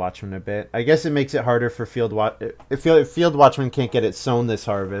Field Watchman a bit. I guess it makes it harder for Field Watchman. If Field Watchman can't get it sown this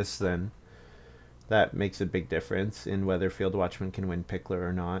harvest, then that makes a big difference in whether Field Watchman can win Pickler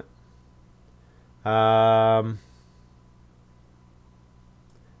or not.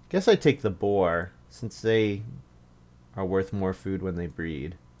 Guess I take the boar, since they are worth more food when they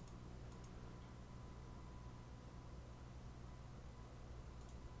breed.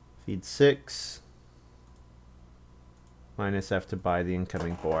 Feed 6. Minus F to buy the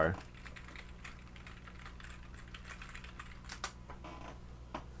incoming boar.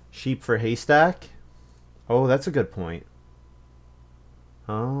 Sheep for haystack? Oh, that's a good point.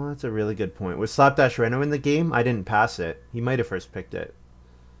 Oh, that's a really good point. Was Slapdash Reno in the game? I didn't pass it. He might have first picked it.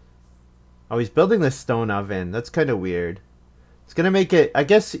 Oh, he's building this stone oven. That's kind of weird. It's going to make it... I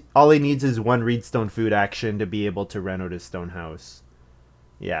guess all he needs is 1 Reedstone food action to be able to reno his stone house.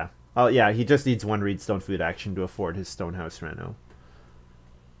 Yeah. Oh, yeah, he just needs 1 Reedstone food action to afford his Stonehouse reno.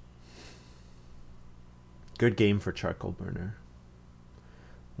 Good game for Charcoal Burner.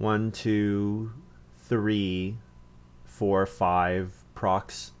 1, 2, 3, 4, 5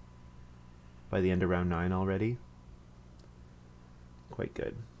 procs by the end of round 9 already. Quite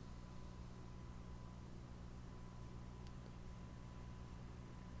good.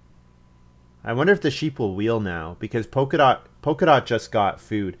 I wonder if the sheep will wheel now, because PolkaDot just got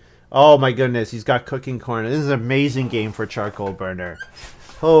food. Oh my goodness, he's got cooking corn. This is an amazing game for Charcoal Burner.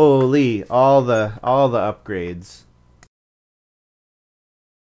 Holy, all the upgrades.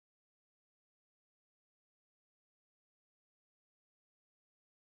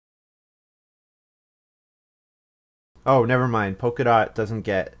 Oh, never mind. PolkaDot doesn't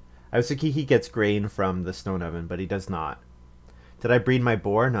get... I was thinking he gets grain from the stone oven, but he does not. Did I breed my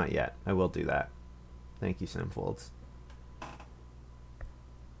boar? Not yet. I will do that. Thank you, Simfolds.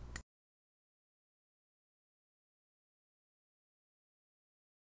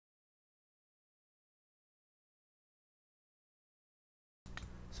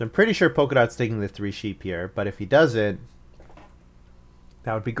 So I'm pretty sure PolkaDot's taking the 3 sheep here, but if he doesn't,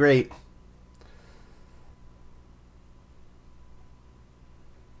 that would be great.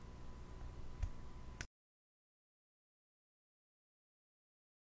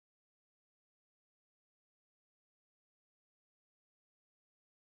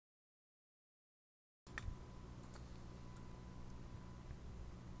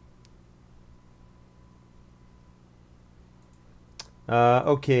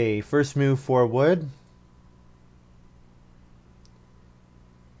 Okay, first move for wood.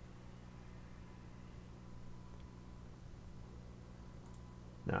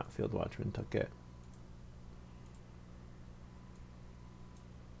 No, Field Watchman took it.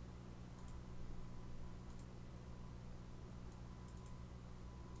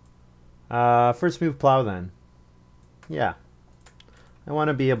 First move plow then. Yeah. I want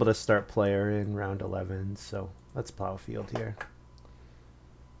to be able to start player in round 11, so let's plow a field here.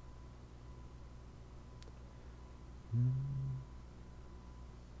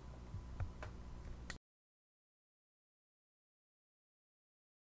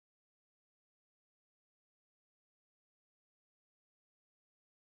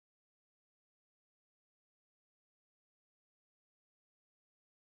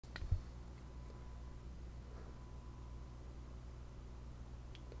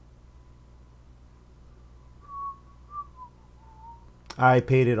 I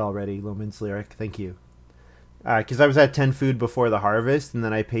paid it already, Loman's Lyric. Thank you. Because I was at 10 food before the harvest, and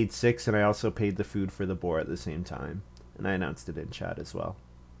then I paid 6, and I also paid the food for the boar at the same time. And I announced it in chat as well.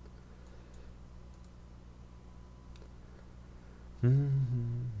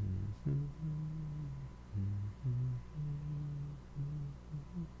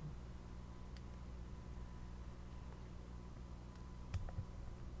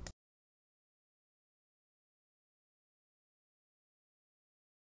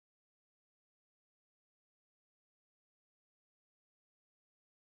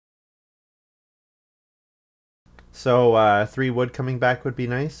 So 3 wood coming back would be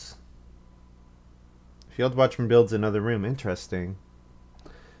nice. Field Watchman builds another room. Interesting.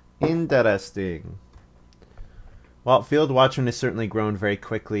 Interesting. Well, Field Watchman has certainly grown very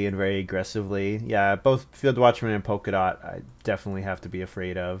quickly and very aggressively. Yeah, both Field Watchman and PolkaDot I definitely have to be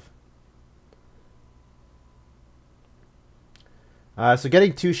afraid of. So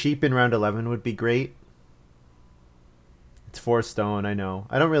getting 2 sheep in round 11 would be great. It's 4 stone, I know.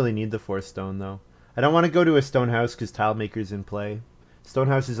 I don't really need the 4 stone, though. I don't want to go to a stone house because Tile Maker's in play. Stone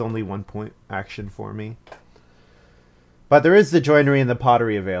house is only 1 point action for me. But there is the joinery and the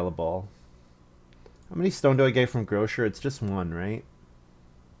pottery available. How many stone do I get from Grocer? It's just 1, right?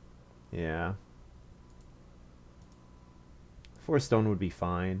 Yeah. 4 stone would be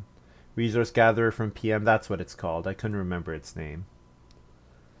fine. Resource Gatherer from PM, that's what it's called. I couldn't remember its name.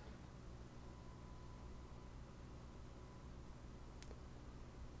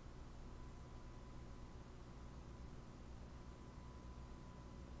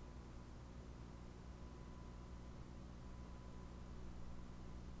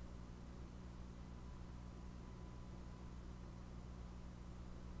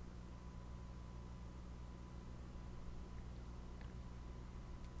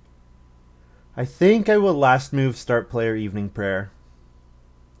 I think I will last move start player evening prayer.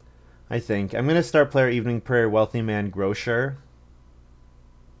 I think. I'm going to start player evening prayer wealthy man grocer.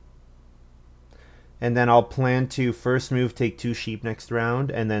 And then I'll plan to first move take 2 sheep next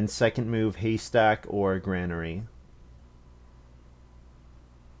round, and then second move haystack or granary.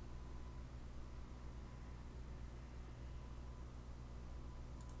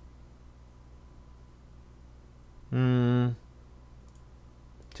 Hmm.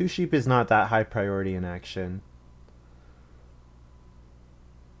 2 sheep is not that high priority in action.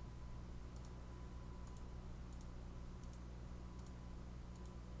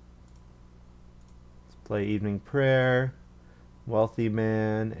 Let's play evening prayer, wealthy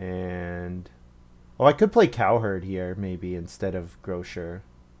man, and... Oh, I could play cowherd here, maybe, instead of grocer.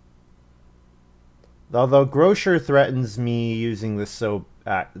 Although grocer threatens me using the sow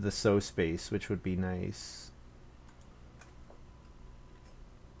space, which would be nice.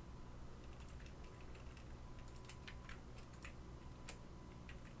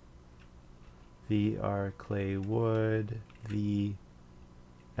 VR clay wood VSGR.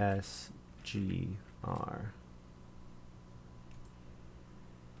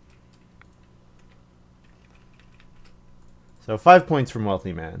 So 5 points from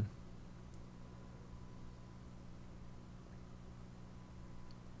Wealthy Man.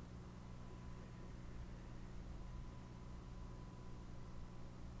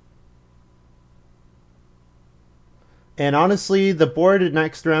 And honestly, the board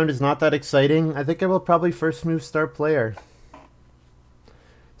next round is not that exciting. I think I will probably first move Start Player.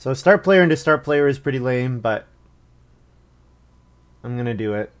 So Start Player into Start Player is pretty lame, but I'm going to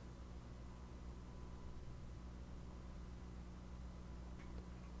do it.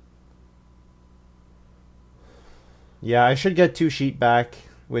 Yeah, I should get 2 sheep back,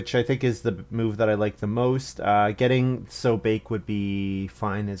 which I think is the move that I like the most. Getting So Bake would be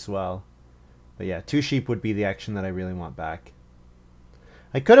fine as well. But yeah, 2 sheep would be the action that I really want back.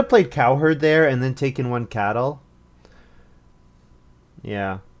 I could have played Cowherd there and then taken 1 cattle.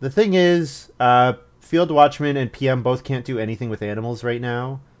 Yeah. The thing is, Field Watchman and PM both can't do anything with animals right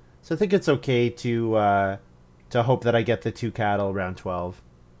now. So I think it's okay to hope that I get the 2 cattle round 12.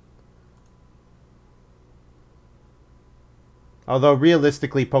 Although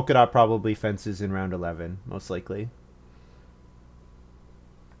realistically, PolkaDot probably fences in round 11, most likely.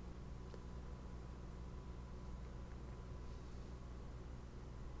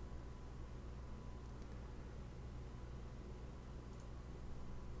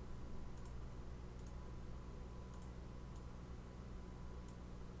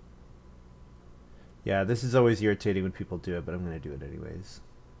 Yeah, this is always irritating when people do it, but I'm going to do it anyways.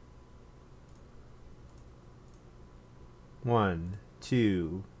 1,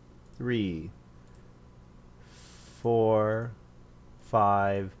 2, 3, 4,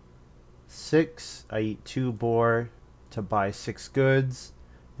 5, 6. I eat 2 boar to buy 6 goods,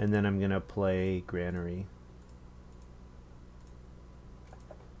 and then I'm going to play Granary.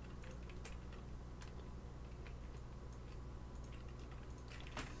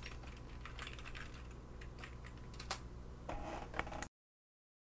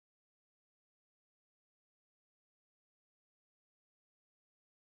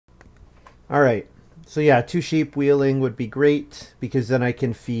 Alright, so yeah, 2 sheep wheeling would be great, because then I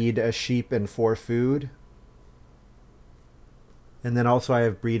can feed a sheep and 4 food. And then also I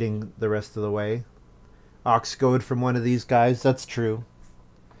have breeding the rest of the way. Ox goad from one of these guys, that's true.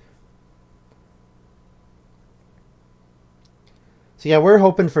 So yeah, we're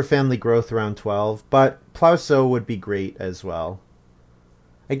hoping for family growth around 12, but Plow Sow would be great as well.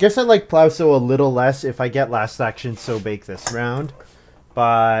 I guess I like Plow Sow a little less if I get Last Action Sow Bake this round.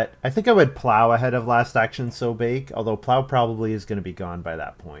 But I think I would Plow ahead of Last Action Sow Bake, although Plow probably is going to be gone by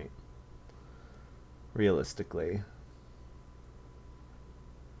that point. Realistically.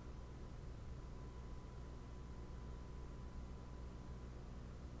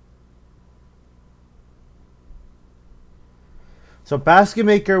 So Basket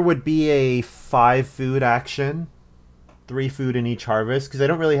Maker would be a 5 food action. 3 food in each harvest, because I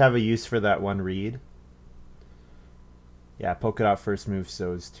don't really have a use for that 1 reed. Yeah, PolkaDot first move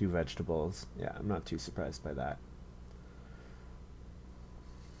sows 2 vegetables. Yeah, I'm not too surprised by that.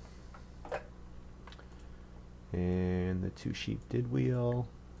 And the 2 sheep did wheel.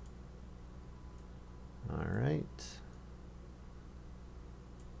 Alright.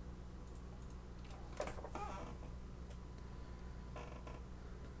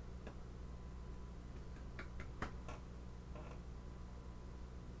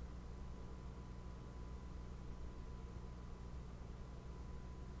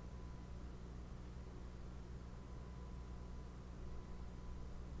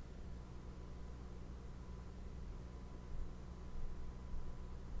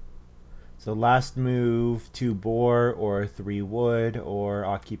 So last move, 2 boar or 3 wood or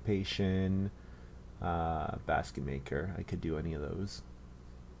occupation, basket maker. I could do any of those.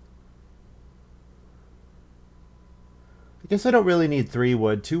 I guess I don't really need 3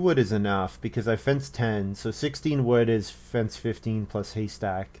 wood. 2 wood is enough because I fenced 10. So 16 wood is fence 15 plus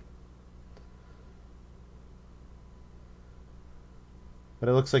haystack. But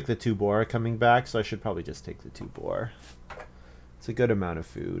it looks like the 2 boar are coming back, so I should probably just take the 2 boar. It's a good amount of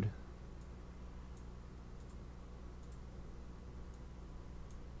food.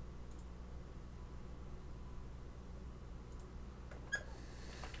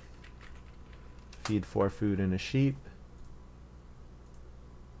 Feed 4 food and a sheep.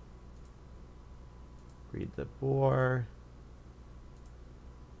 Breed the boar.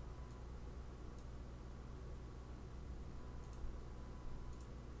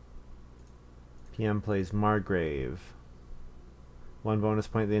 PM plays Margrave. 1 bonus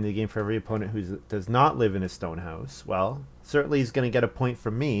point at the end of the game for every opponent who does not live in a stone house. Well, certainly he's going to get a point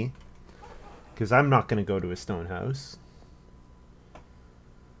from me, because I'm not going to go to a stone house.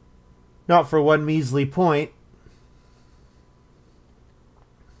 Not for 1 measly point.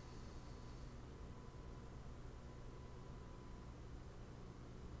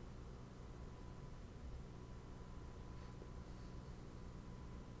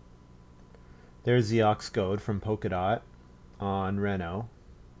 There's the Ox Goad from PolkaDot on Reno.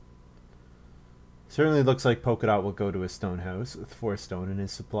 Certainly looks like PolkaDot will go to a stone house with 4 stone in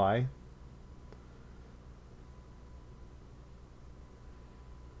his supply.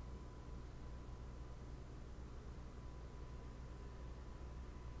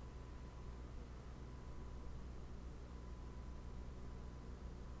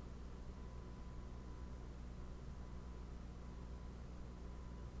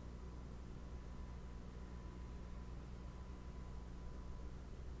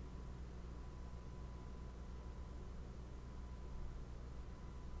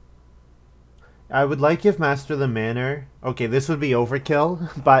 I would like if Master the Manor... Okay, this would be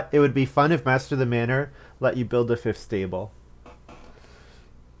overkill, but it would be fun if Master the Manor let you build a 5th stable.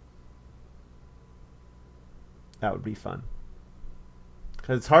 That would be fun.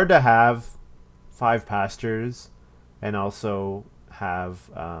 Because it's hard to have 5 pastures and also have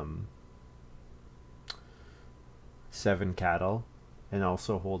 7 cattle and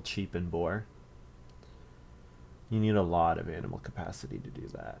also hold sheep and boar. You need a lot of animal capacity to do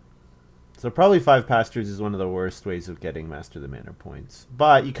that. So probably 5 pastures is one of the worst ways of getting Master the Manor points.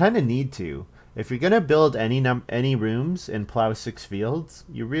 But you kind of need to. If you're going to build any rooms and plow 6 fields,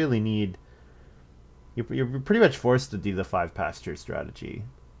 you really need... You're pretty much forced to do the 5 pasture strategy.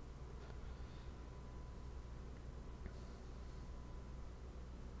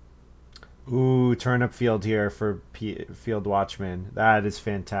 Ooh, turnip field here for Field Watchman. That is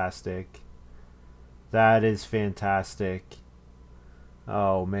fantastic. That is fantastic.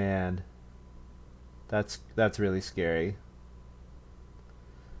 Oh, man. That's really scary.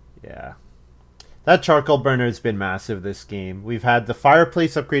 Yeah. That charcoal burner has been massive this game. We've had the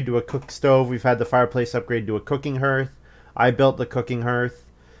fireplace upgrade to a cook stove. We've had the fireplace upgrade to a cooking hearth. I built the cooking hearth.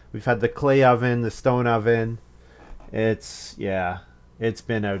 We've had the clay oven, the stone oven. It's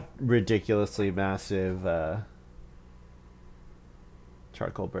been a ridiculously massive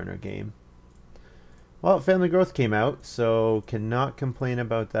charcoal burner game. Well, Family Growth came out, so cannot complain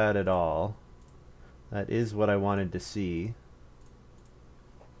about that at all. That is what I wanted to see.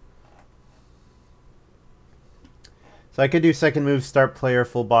 So I could do second move start player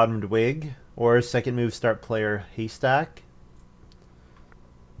full bottomed wig, or second move start player haystack.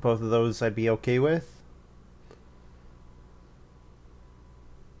 Both of those I'd be okay with.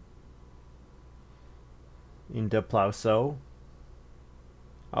 Into plow sow.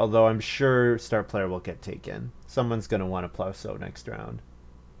 Although I'm sure start player will get taken. Someone's going to want to plow sow next round.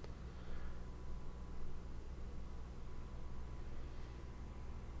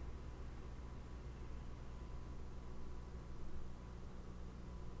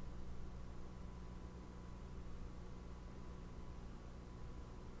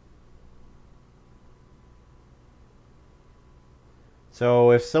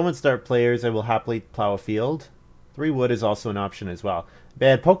 So if someone start players, I will happily plow a field. 3 wood is also an option as well.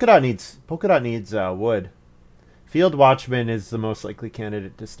 Man, PolkaDot needs wood. Field Watchman is the most likely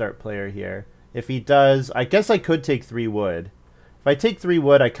candidate to start player here. If he does, I guess I could take 3 wood. If I take 3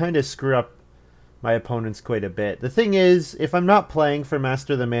 wood, I kind of screw up my opponents quite a bit. The thing is, if I'm not playing for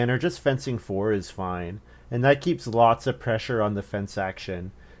Master the Manor, just fencing 4 is fine. And that keeps lots of pressure on the fence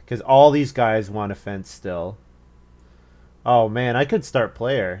action. Because all these guys want to fence still. Oh man, I could start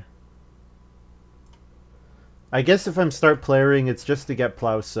player. I guess if I'm start playering, it's just to get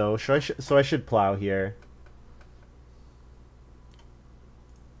plow sow. So I should plow here.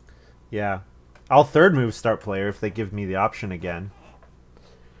 Yeah. I'll third move start player if they give me the option again.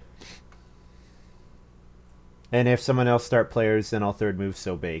 And if someone else start players, then I'll third move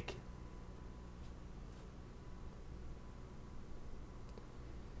sow bake.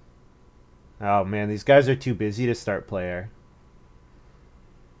 Oh man, these guys are too busy to start player.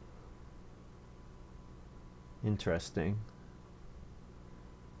 Interesting.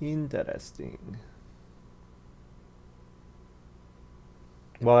 Interesting.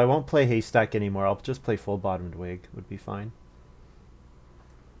 Well, I won't play haystack anymore. I'll just play full bottomed wig. Would be fine.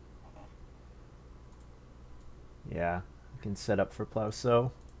 Yeah, I can set up for plow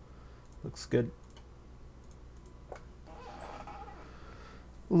sow. Looks good.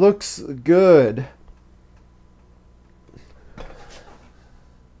 Looks good.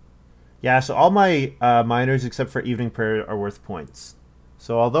 Yeah, so all my miners except for Evening Prayer are worth points.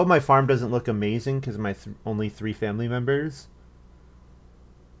 So although my farm doesn't look amazing because of my only 3 family members,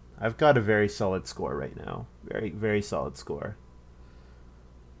 I've got a very solid score right now. Very, very solid score.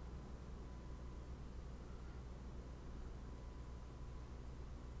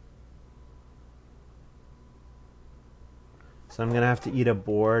 So I'm going to have to eat a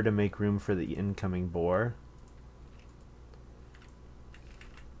boar to make room for the incoming boar.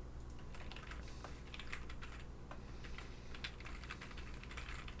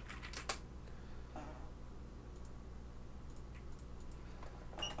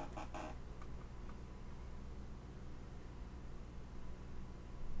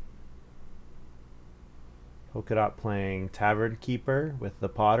 PolkaDot playing Tavern Keeper with the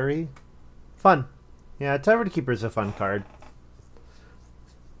pottery. Fun. Yeah, Tavern Keeper is a fun card.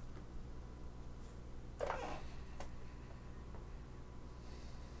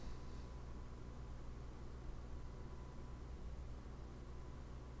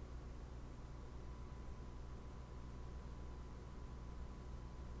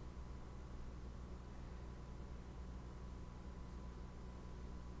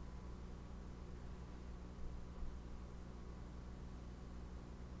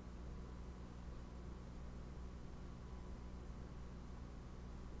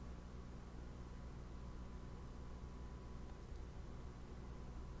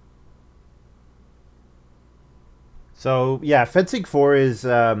 So yeah, fencing 4 is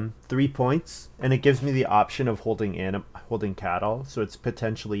 3 points, and it gives me the option of holding cattle. So it's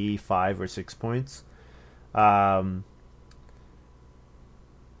potentially 5 or 6 points. Um,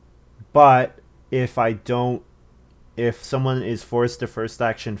 but if I don't, if someone is forced to first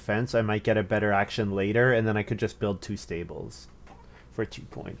action fence, I might get a better action later, and then I could just build 2 stables for 2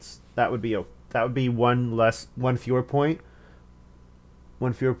 points. That would be one fewer points.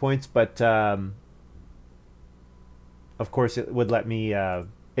 But of course, it would let me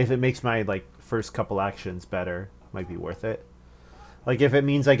if it makes my like first couple actions better, might be worth it. Like if it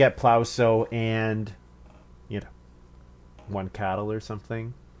means I get plow sow and you know 1 cattle or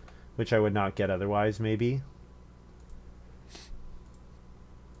something, which I would not get otherwise, maybe.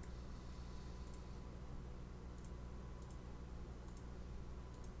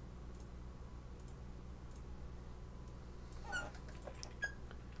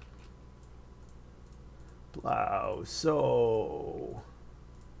 Plow sow.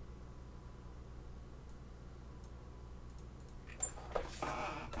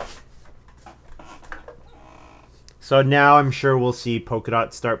 So now I'm sure we'll see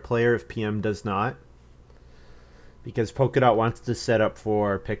PolkaDot start player if PM does not. Because PolkaDot wants to set up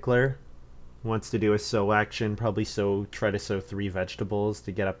for Pickler. Wants to do a sow action, probably try to sow 3 vegetables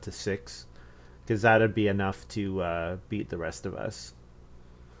to get up to 6. Because that'd be enough to beat the rest of us.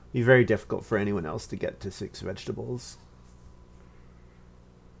 Be very difficult for anyone else to get to 6 vegetables.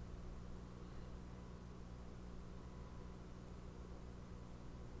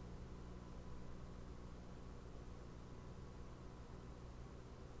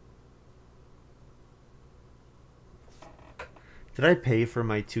 Did I pay for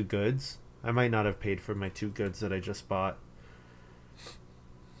my 2 goods? I might not have paid for my 2 goods that I just bought.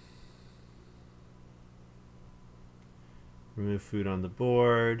 Remove food on the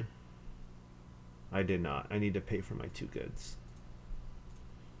board. I did not. I need to pay for my 2 goods.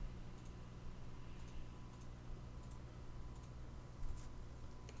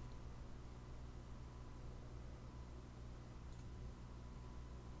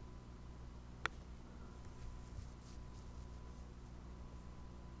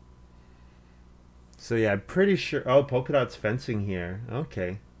 So yeah, I'm pretty sure. Oh, PolkaDot's fencing here.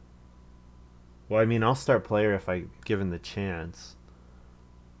 Okay. Well, I mean, I'll start player if I'm given the chance.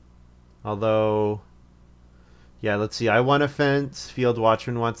 Although, yeah, let's see. I want to fence, Field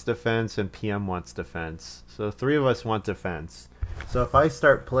Watchman wants to fence, and PM wants to fence. So 3 of us want to fence. So if I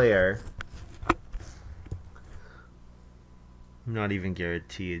start player, I'm not even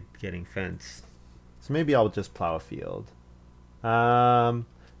guaranteed getting fence. So maybe I'll just plow a field.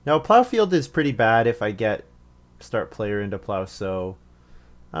 No, plow field is pretty bad if I get start player into plow sow.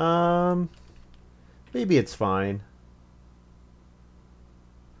 Maybe it's fine.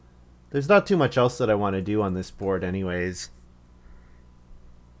 There's not too much else that I want to do on this board anyways.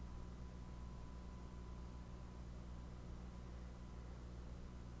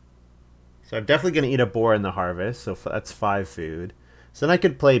 So I'm definitely going to eat a boar in the harvest, so that's 5 food. So then I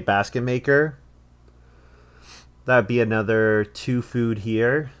could play basket maker. That'd be another 2 food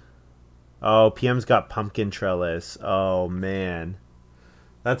here. Oh, PM's got pumpkin trellis. Oh, man.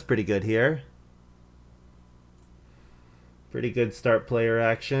 That's pretty good here. Pretty good start player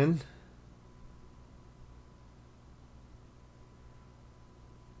action.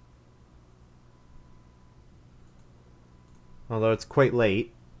 Although it's quite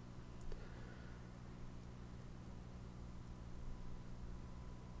late.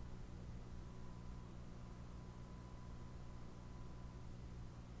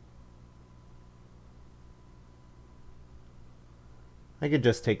 I could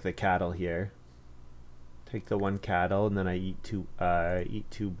just take the cattle here. Take the 1 cattle, and then I eat 2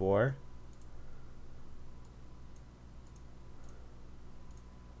 boar.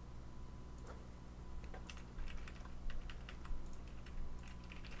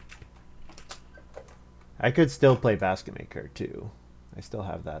 I could still play basket maker too. I still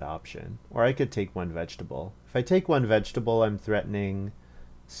have that option. Or I could take one vegetable. If I take one vegetable, I'm threatening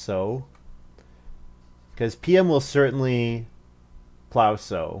sow. Because PM will certainly plow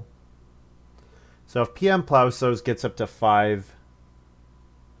sow. So if PM plow sows gets up to 5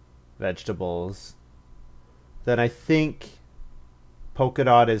 vegetables, then I think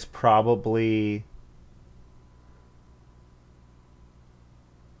PolkaDot is probably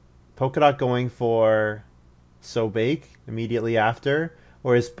PolkaDot going for sow bake immediately after,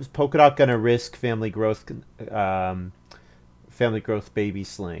 or is PolkaDot gonna risk family growth baby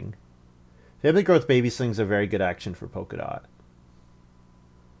sling? Family growth baby sling is a very good action for PolkaDot.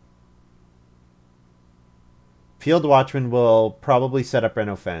 Field Watchman will probably set up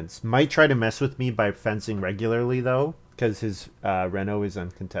Reno fence. Might try to mess with me by fencing regularly though, because his Reno is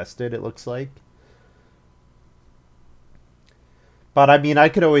uncontested, it looks like. But I mean, I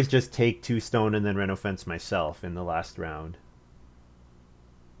could always just take 2 stone and then Reno fence myself in the last round.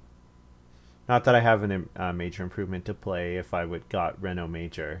 Not that I have a major improvement to play if I would got Reno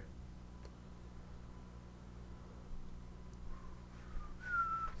major.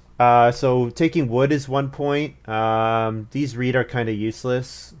 So taking wood is 1 point. These reed are kind of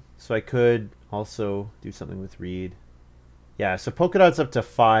useless, so I could also do something with reed. Yeah, so PolkaDot's up to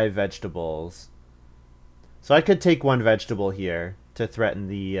 5 vegetables. So I could take 1 vegetable here to threaten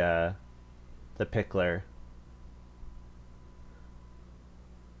the pickler.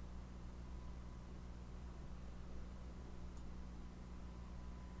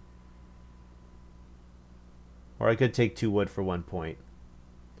 Or I could take 2 wood for 1 point.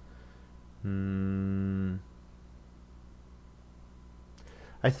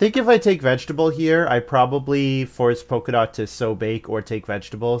 I think if I take vegetable here, I probably force PolkaDot to sow bake or take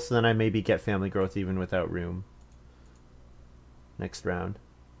vegetable, so then I maybe get family growth even without room. Next round.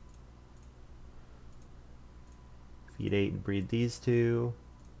 Feed 8 and breed these 2.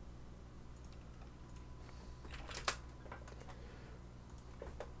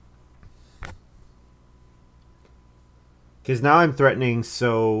 Because now I'm threatening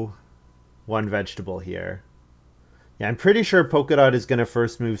sow 1 vegetable here. Yeah, I'm pretty sure PolkaDot is going to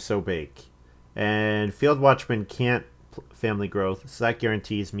first move sow bake. And Field Watchman can't family growth, so that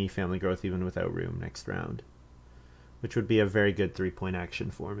guarantees me family growth even without room next round. Which would be a very good 3-point action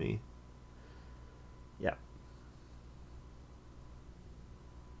for me. Yeah.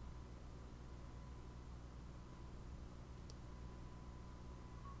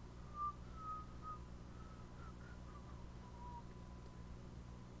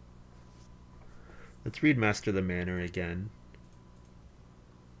 Let's read Master the Manor again.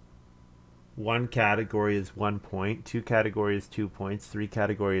 1 category is 1 point, 2 categories 2 points, 3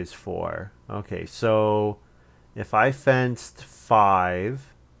 categories 4. Okay, so if I fenced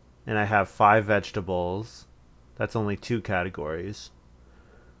 5 and I have 5 vegetables, that's only 2 categories.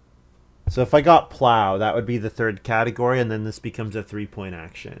 So if I got plow, that would be the 3rd category, and then this becomes a 3-point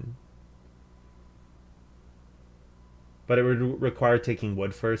action. But it would require taking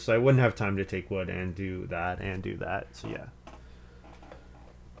wood first, so I wouldn't have time to take wood and do that and do that. So yeah.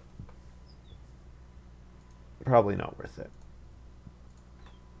 Probably not worth it.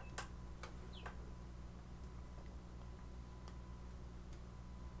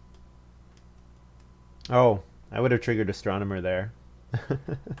 Oh, I would have triggered Astronomer there.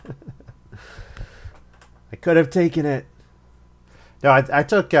 I could have taken it. No, I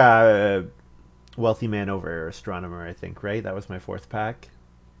took Wealthy Man over Astronomer, I think, right? That was my 4th pack.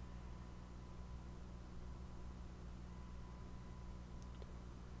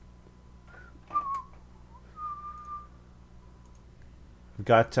 I've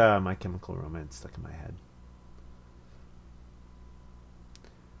got My Chemical Romance stuck in my head.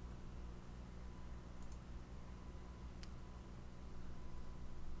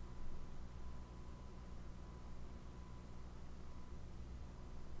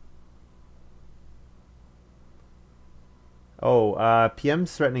 Oh,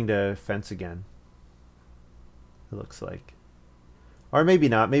 PM's threatening to fence again. It looks like. Or maybe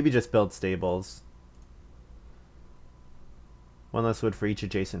not. Maybe just build stables. 1 less wood for each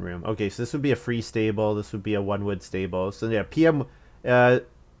adjacent room. Okay, so this would be a free stable. This would be a 1 wood stable. So yeah, PM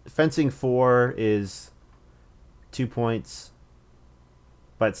fencing 4 is 2 points.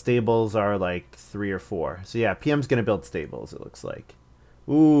 But stables are like 3 or 4. So yeah, PM's going to build stables, it looks like.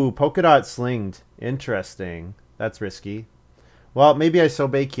 Ooh, PolkaDot slinged. Interesting. That's risky. Well, maybe I sow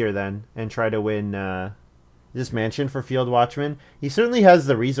bake here then and try to win this mansion for Field Watchman. He certainly has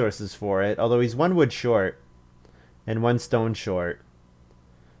the resources for it, although he's 1 wood short and 1 stone short.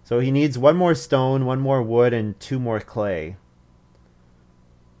 So he needs 1 more stone, 1 more wood, and 2 more clay.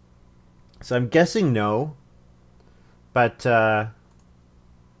 So I'm guessing no. But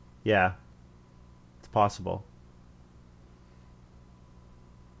Yeah, it's possible.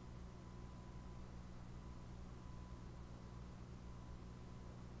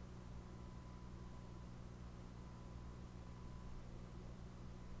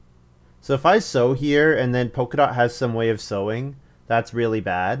 So if I sow here and then PolkaDot has some way of sowing, that's really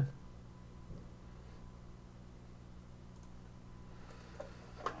bad.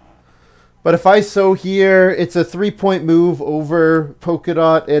 But if I sow here, it's a 3-point move over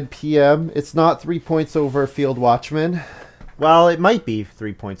PolkaDot and PM. It's not 3 points over Field Watchman. Well, it might be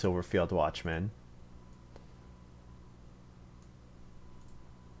 3 points over Field Watchman.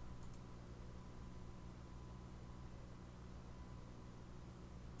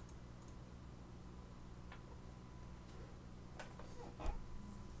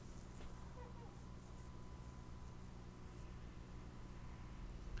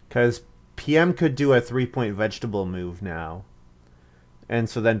 Because PM could do a 3-point vegetable move now. And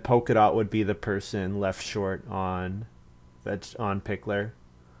so then PolkaDot would be the person left short on Pickler.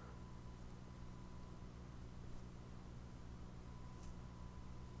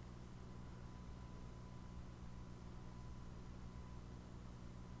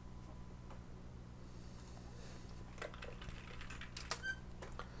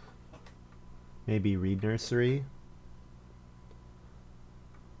 Maybe Reed Nursery.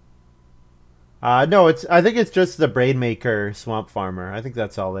 No, I think it's just the Braidmaker Swamp Farmer. I think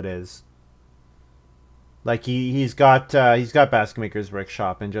that's all it is. Like he's got Basket Maker's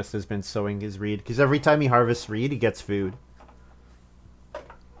Workshop and just has been sowing his reed because every time he harvests reed, he gets food.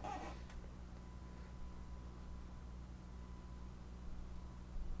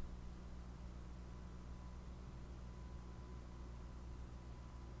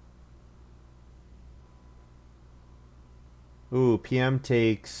 Ooh, PM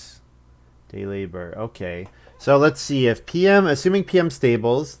takes day labor. Okay. So let's see if PM, assuming PM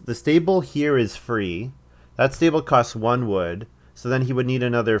stables, the stable here is free. That stable costs 1 wood. So then he would need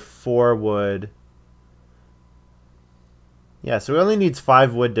another 4 wood. Yeah, so he only needs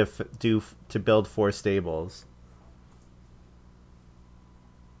 5 wood to build 4 stables.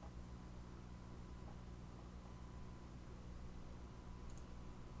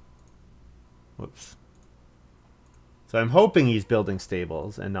 Whoops. So I'm hoping he's building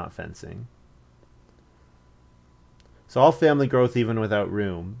stables and not fencing. So all family growth even without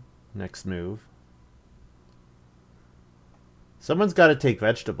room. Next move. Someone's got to take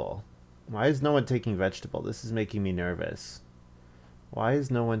vegetable. Why is no one taking vegetable? This is making me nervous. Why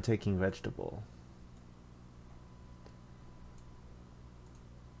is no one taking vegetable?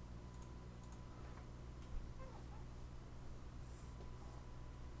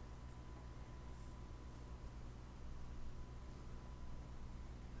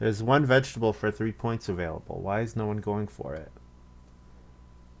 There's 1 vegetable for 3 points available. Why is no one going for it?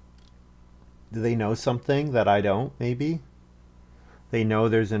 Do they know something that I don't, maybe? They know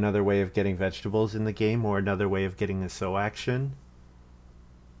there's another way of getting vegetables in the game or another way of getting a sow action.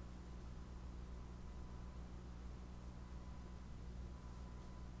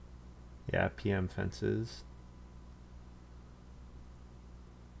 Yeah, PM fences.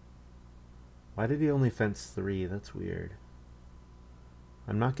 Why did he only fence 3? That's weird.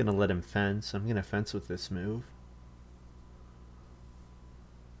 I'm not going to let him fence. I'm going to fence with this move.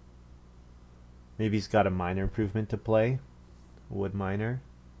 Maybe he's got a minor improvement to play. Wood miner.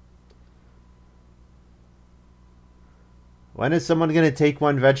 When is someone going to take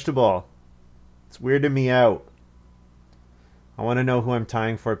 1 vegetable? It's weirding me out. I want to know who I'm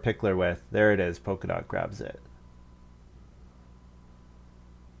tying for a Pickler with. There it is. PolkaDot grabs it.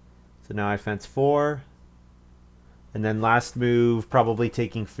 So now I fence 4. And then last move, probably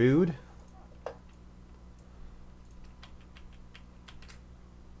taking food.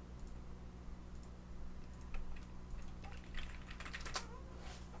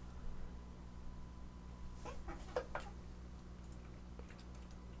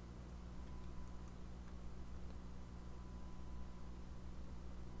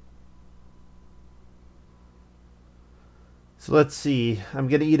 So let's see. I'm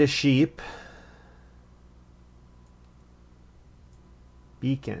going to eat a sheep.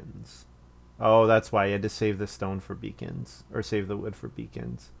 Beacons. Oh, that's why I had to save the stone for beacons. Or save the wood for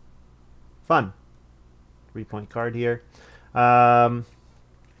beacons. Fun. 3-point card here. So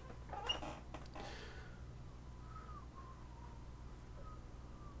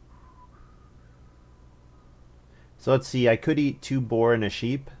let's see. I could eat 2 boar and a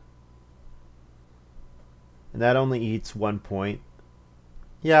sheep. And that only eats 1 point.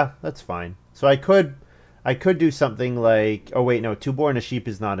 Yeah, that's fine. So I could do something like... Oh, wait, no. 2 boar and a sheep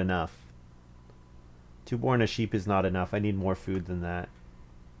is not enough. 2 boar and a sheep is not enough. I need more food than that.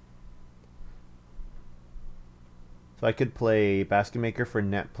 So I could play Basket Maker for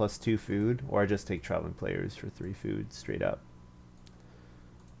net +2 food, or just take Traveling Players for 3 food straight up.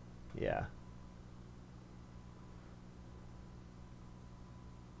 Yeah.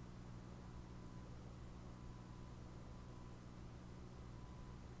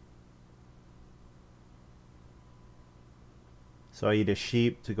 So I eat a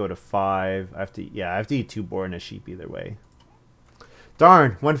sheep to go to 5. I have to eat 2 boar and a sheep either way.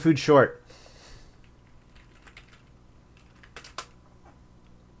 Darn, 1 food short.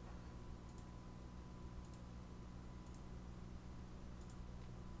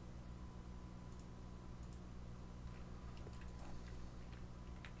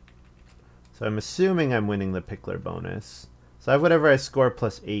 So I'm assuming I'm winning the Pickler bonus. So I have whatever I score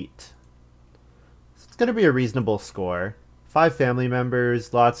 +8. So it's going to be a reasonable score. 5 family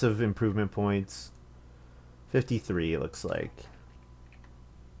members, lots of improvement points. 53 it looks like.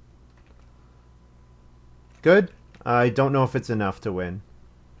 Good. I don't know if it's enough to win.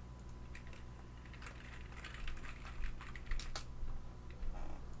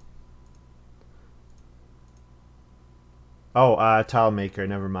 Oh, tile maker,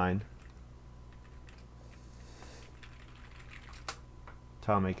 never mind.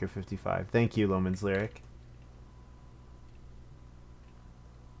 Tile maker 55. Thank you, Loman's Lyric.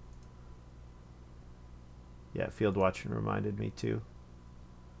 Yeah, Field Watchman reminded me too.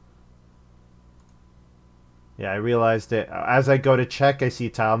 Yeah, I realized it. As I go to check, I see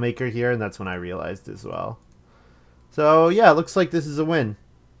Tile Maker here, and that's when I realized as well. So, yeah, it looks like this is a win.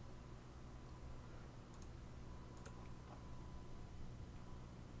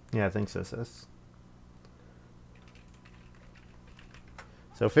 Yeah, thanks, SS.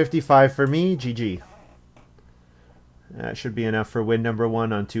 So 55 for me, GG. That should be enough for win number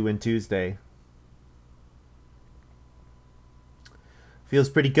 1 on 2 Win Tuesday. Feels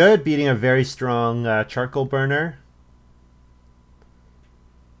pretty good, beating a very strong charcoal burner.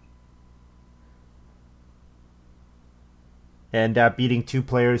 And beating 2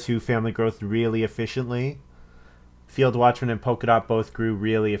 players who family growth really efficiently. Field Watchman and PolkaDot both grew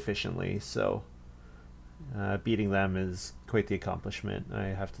really efficiently, so beating them is quite the accomplishment, I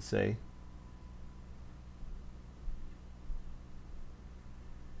have to say.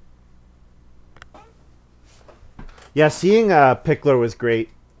 Yeah, seeing Pickler was great.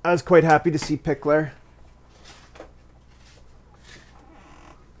 I was quite happy to see Pickler.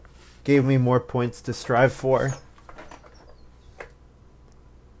 Gave me more points to strive for.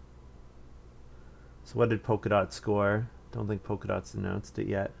 So what did PolkaDot score? Don't think PolkaDot's announced it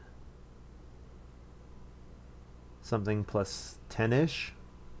yet. Something plus 10-ish.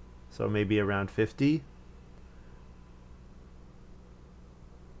 So maybe around 50.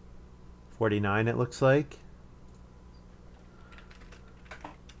 49 it looks like.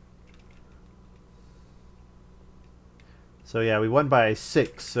 So yeah, we won by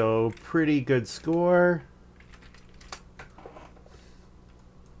 6, so pretty good score.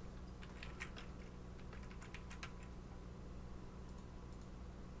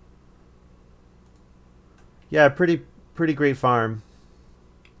 Yeah, pretty great farm.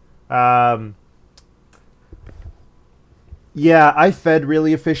 Yeah, I fed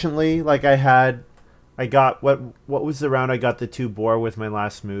really efficiently. Like I got what was the round I got the 2 boar with my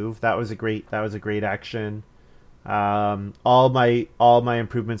last move. That was a great action. All my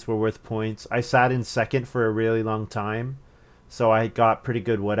improvements were worth points. I sat in second for a really long time, so I got pretty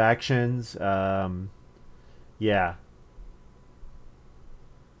good wood actions.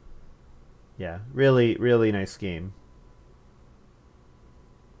 Yeah, really nice game.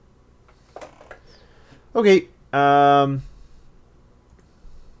 Okay,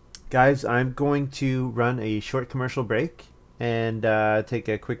 guys, I'm going to run a short commercial break and take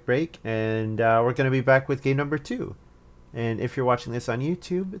a quick break, and we're going to be back with game number 2. And if you're watching this on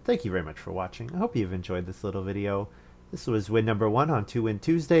YouTube, thank you very much for watching. I hope you've enjoyed this little video. This was win number 1 on 2 Win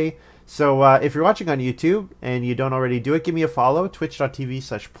Tuesday. So if you're watching on YouTube and you don't already do it, give me a follow,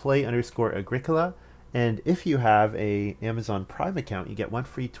 twitch.tv/play_agricola. And if you have a Amazon Prime account, you get 1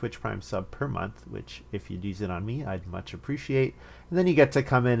 free Twitch Prime sub per month, which if you'd use it on me, I'd much appreciate. And then you get to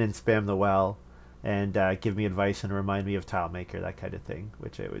come in and spam the well and give me advice and remind me of Tile Maker, that kind of thing,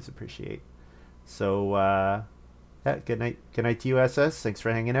 which I always appreciate. So yeah, good night to you, SS. Thanks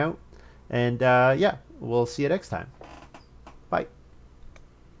for hanging out. And yeah, we'll see you next time.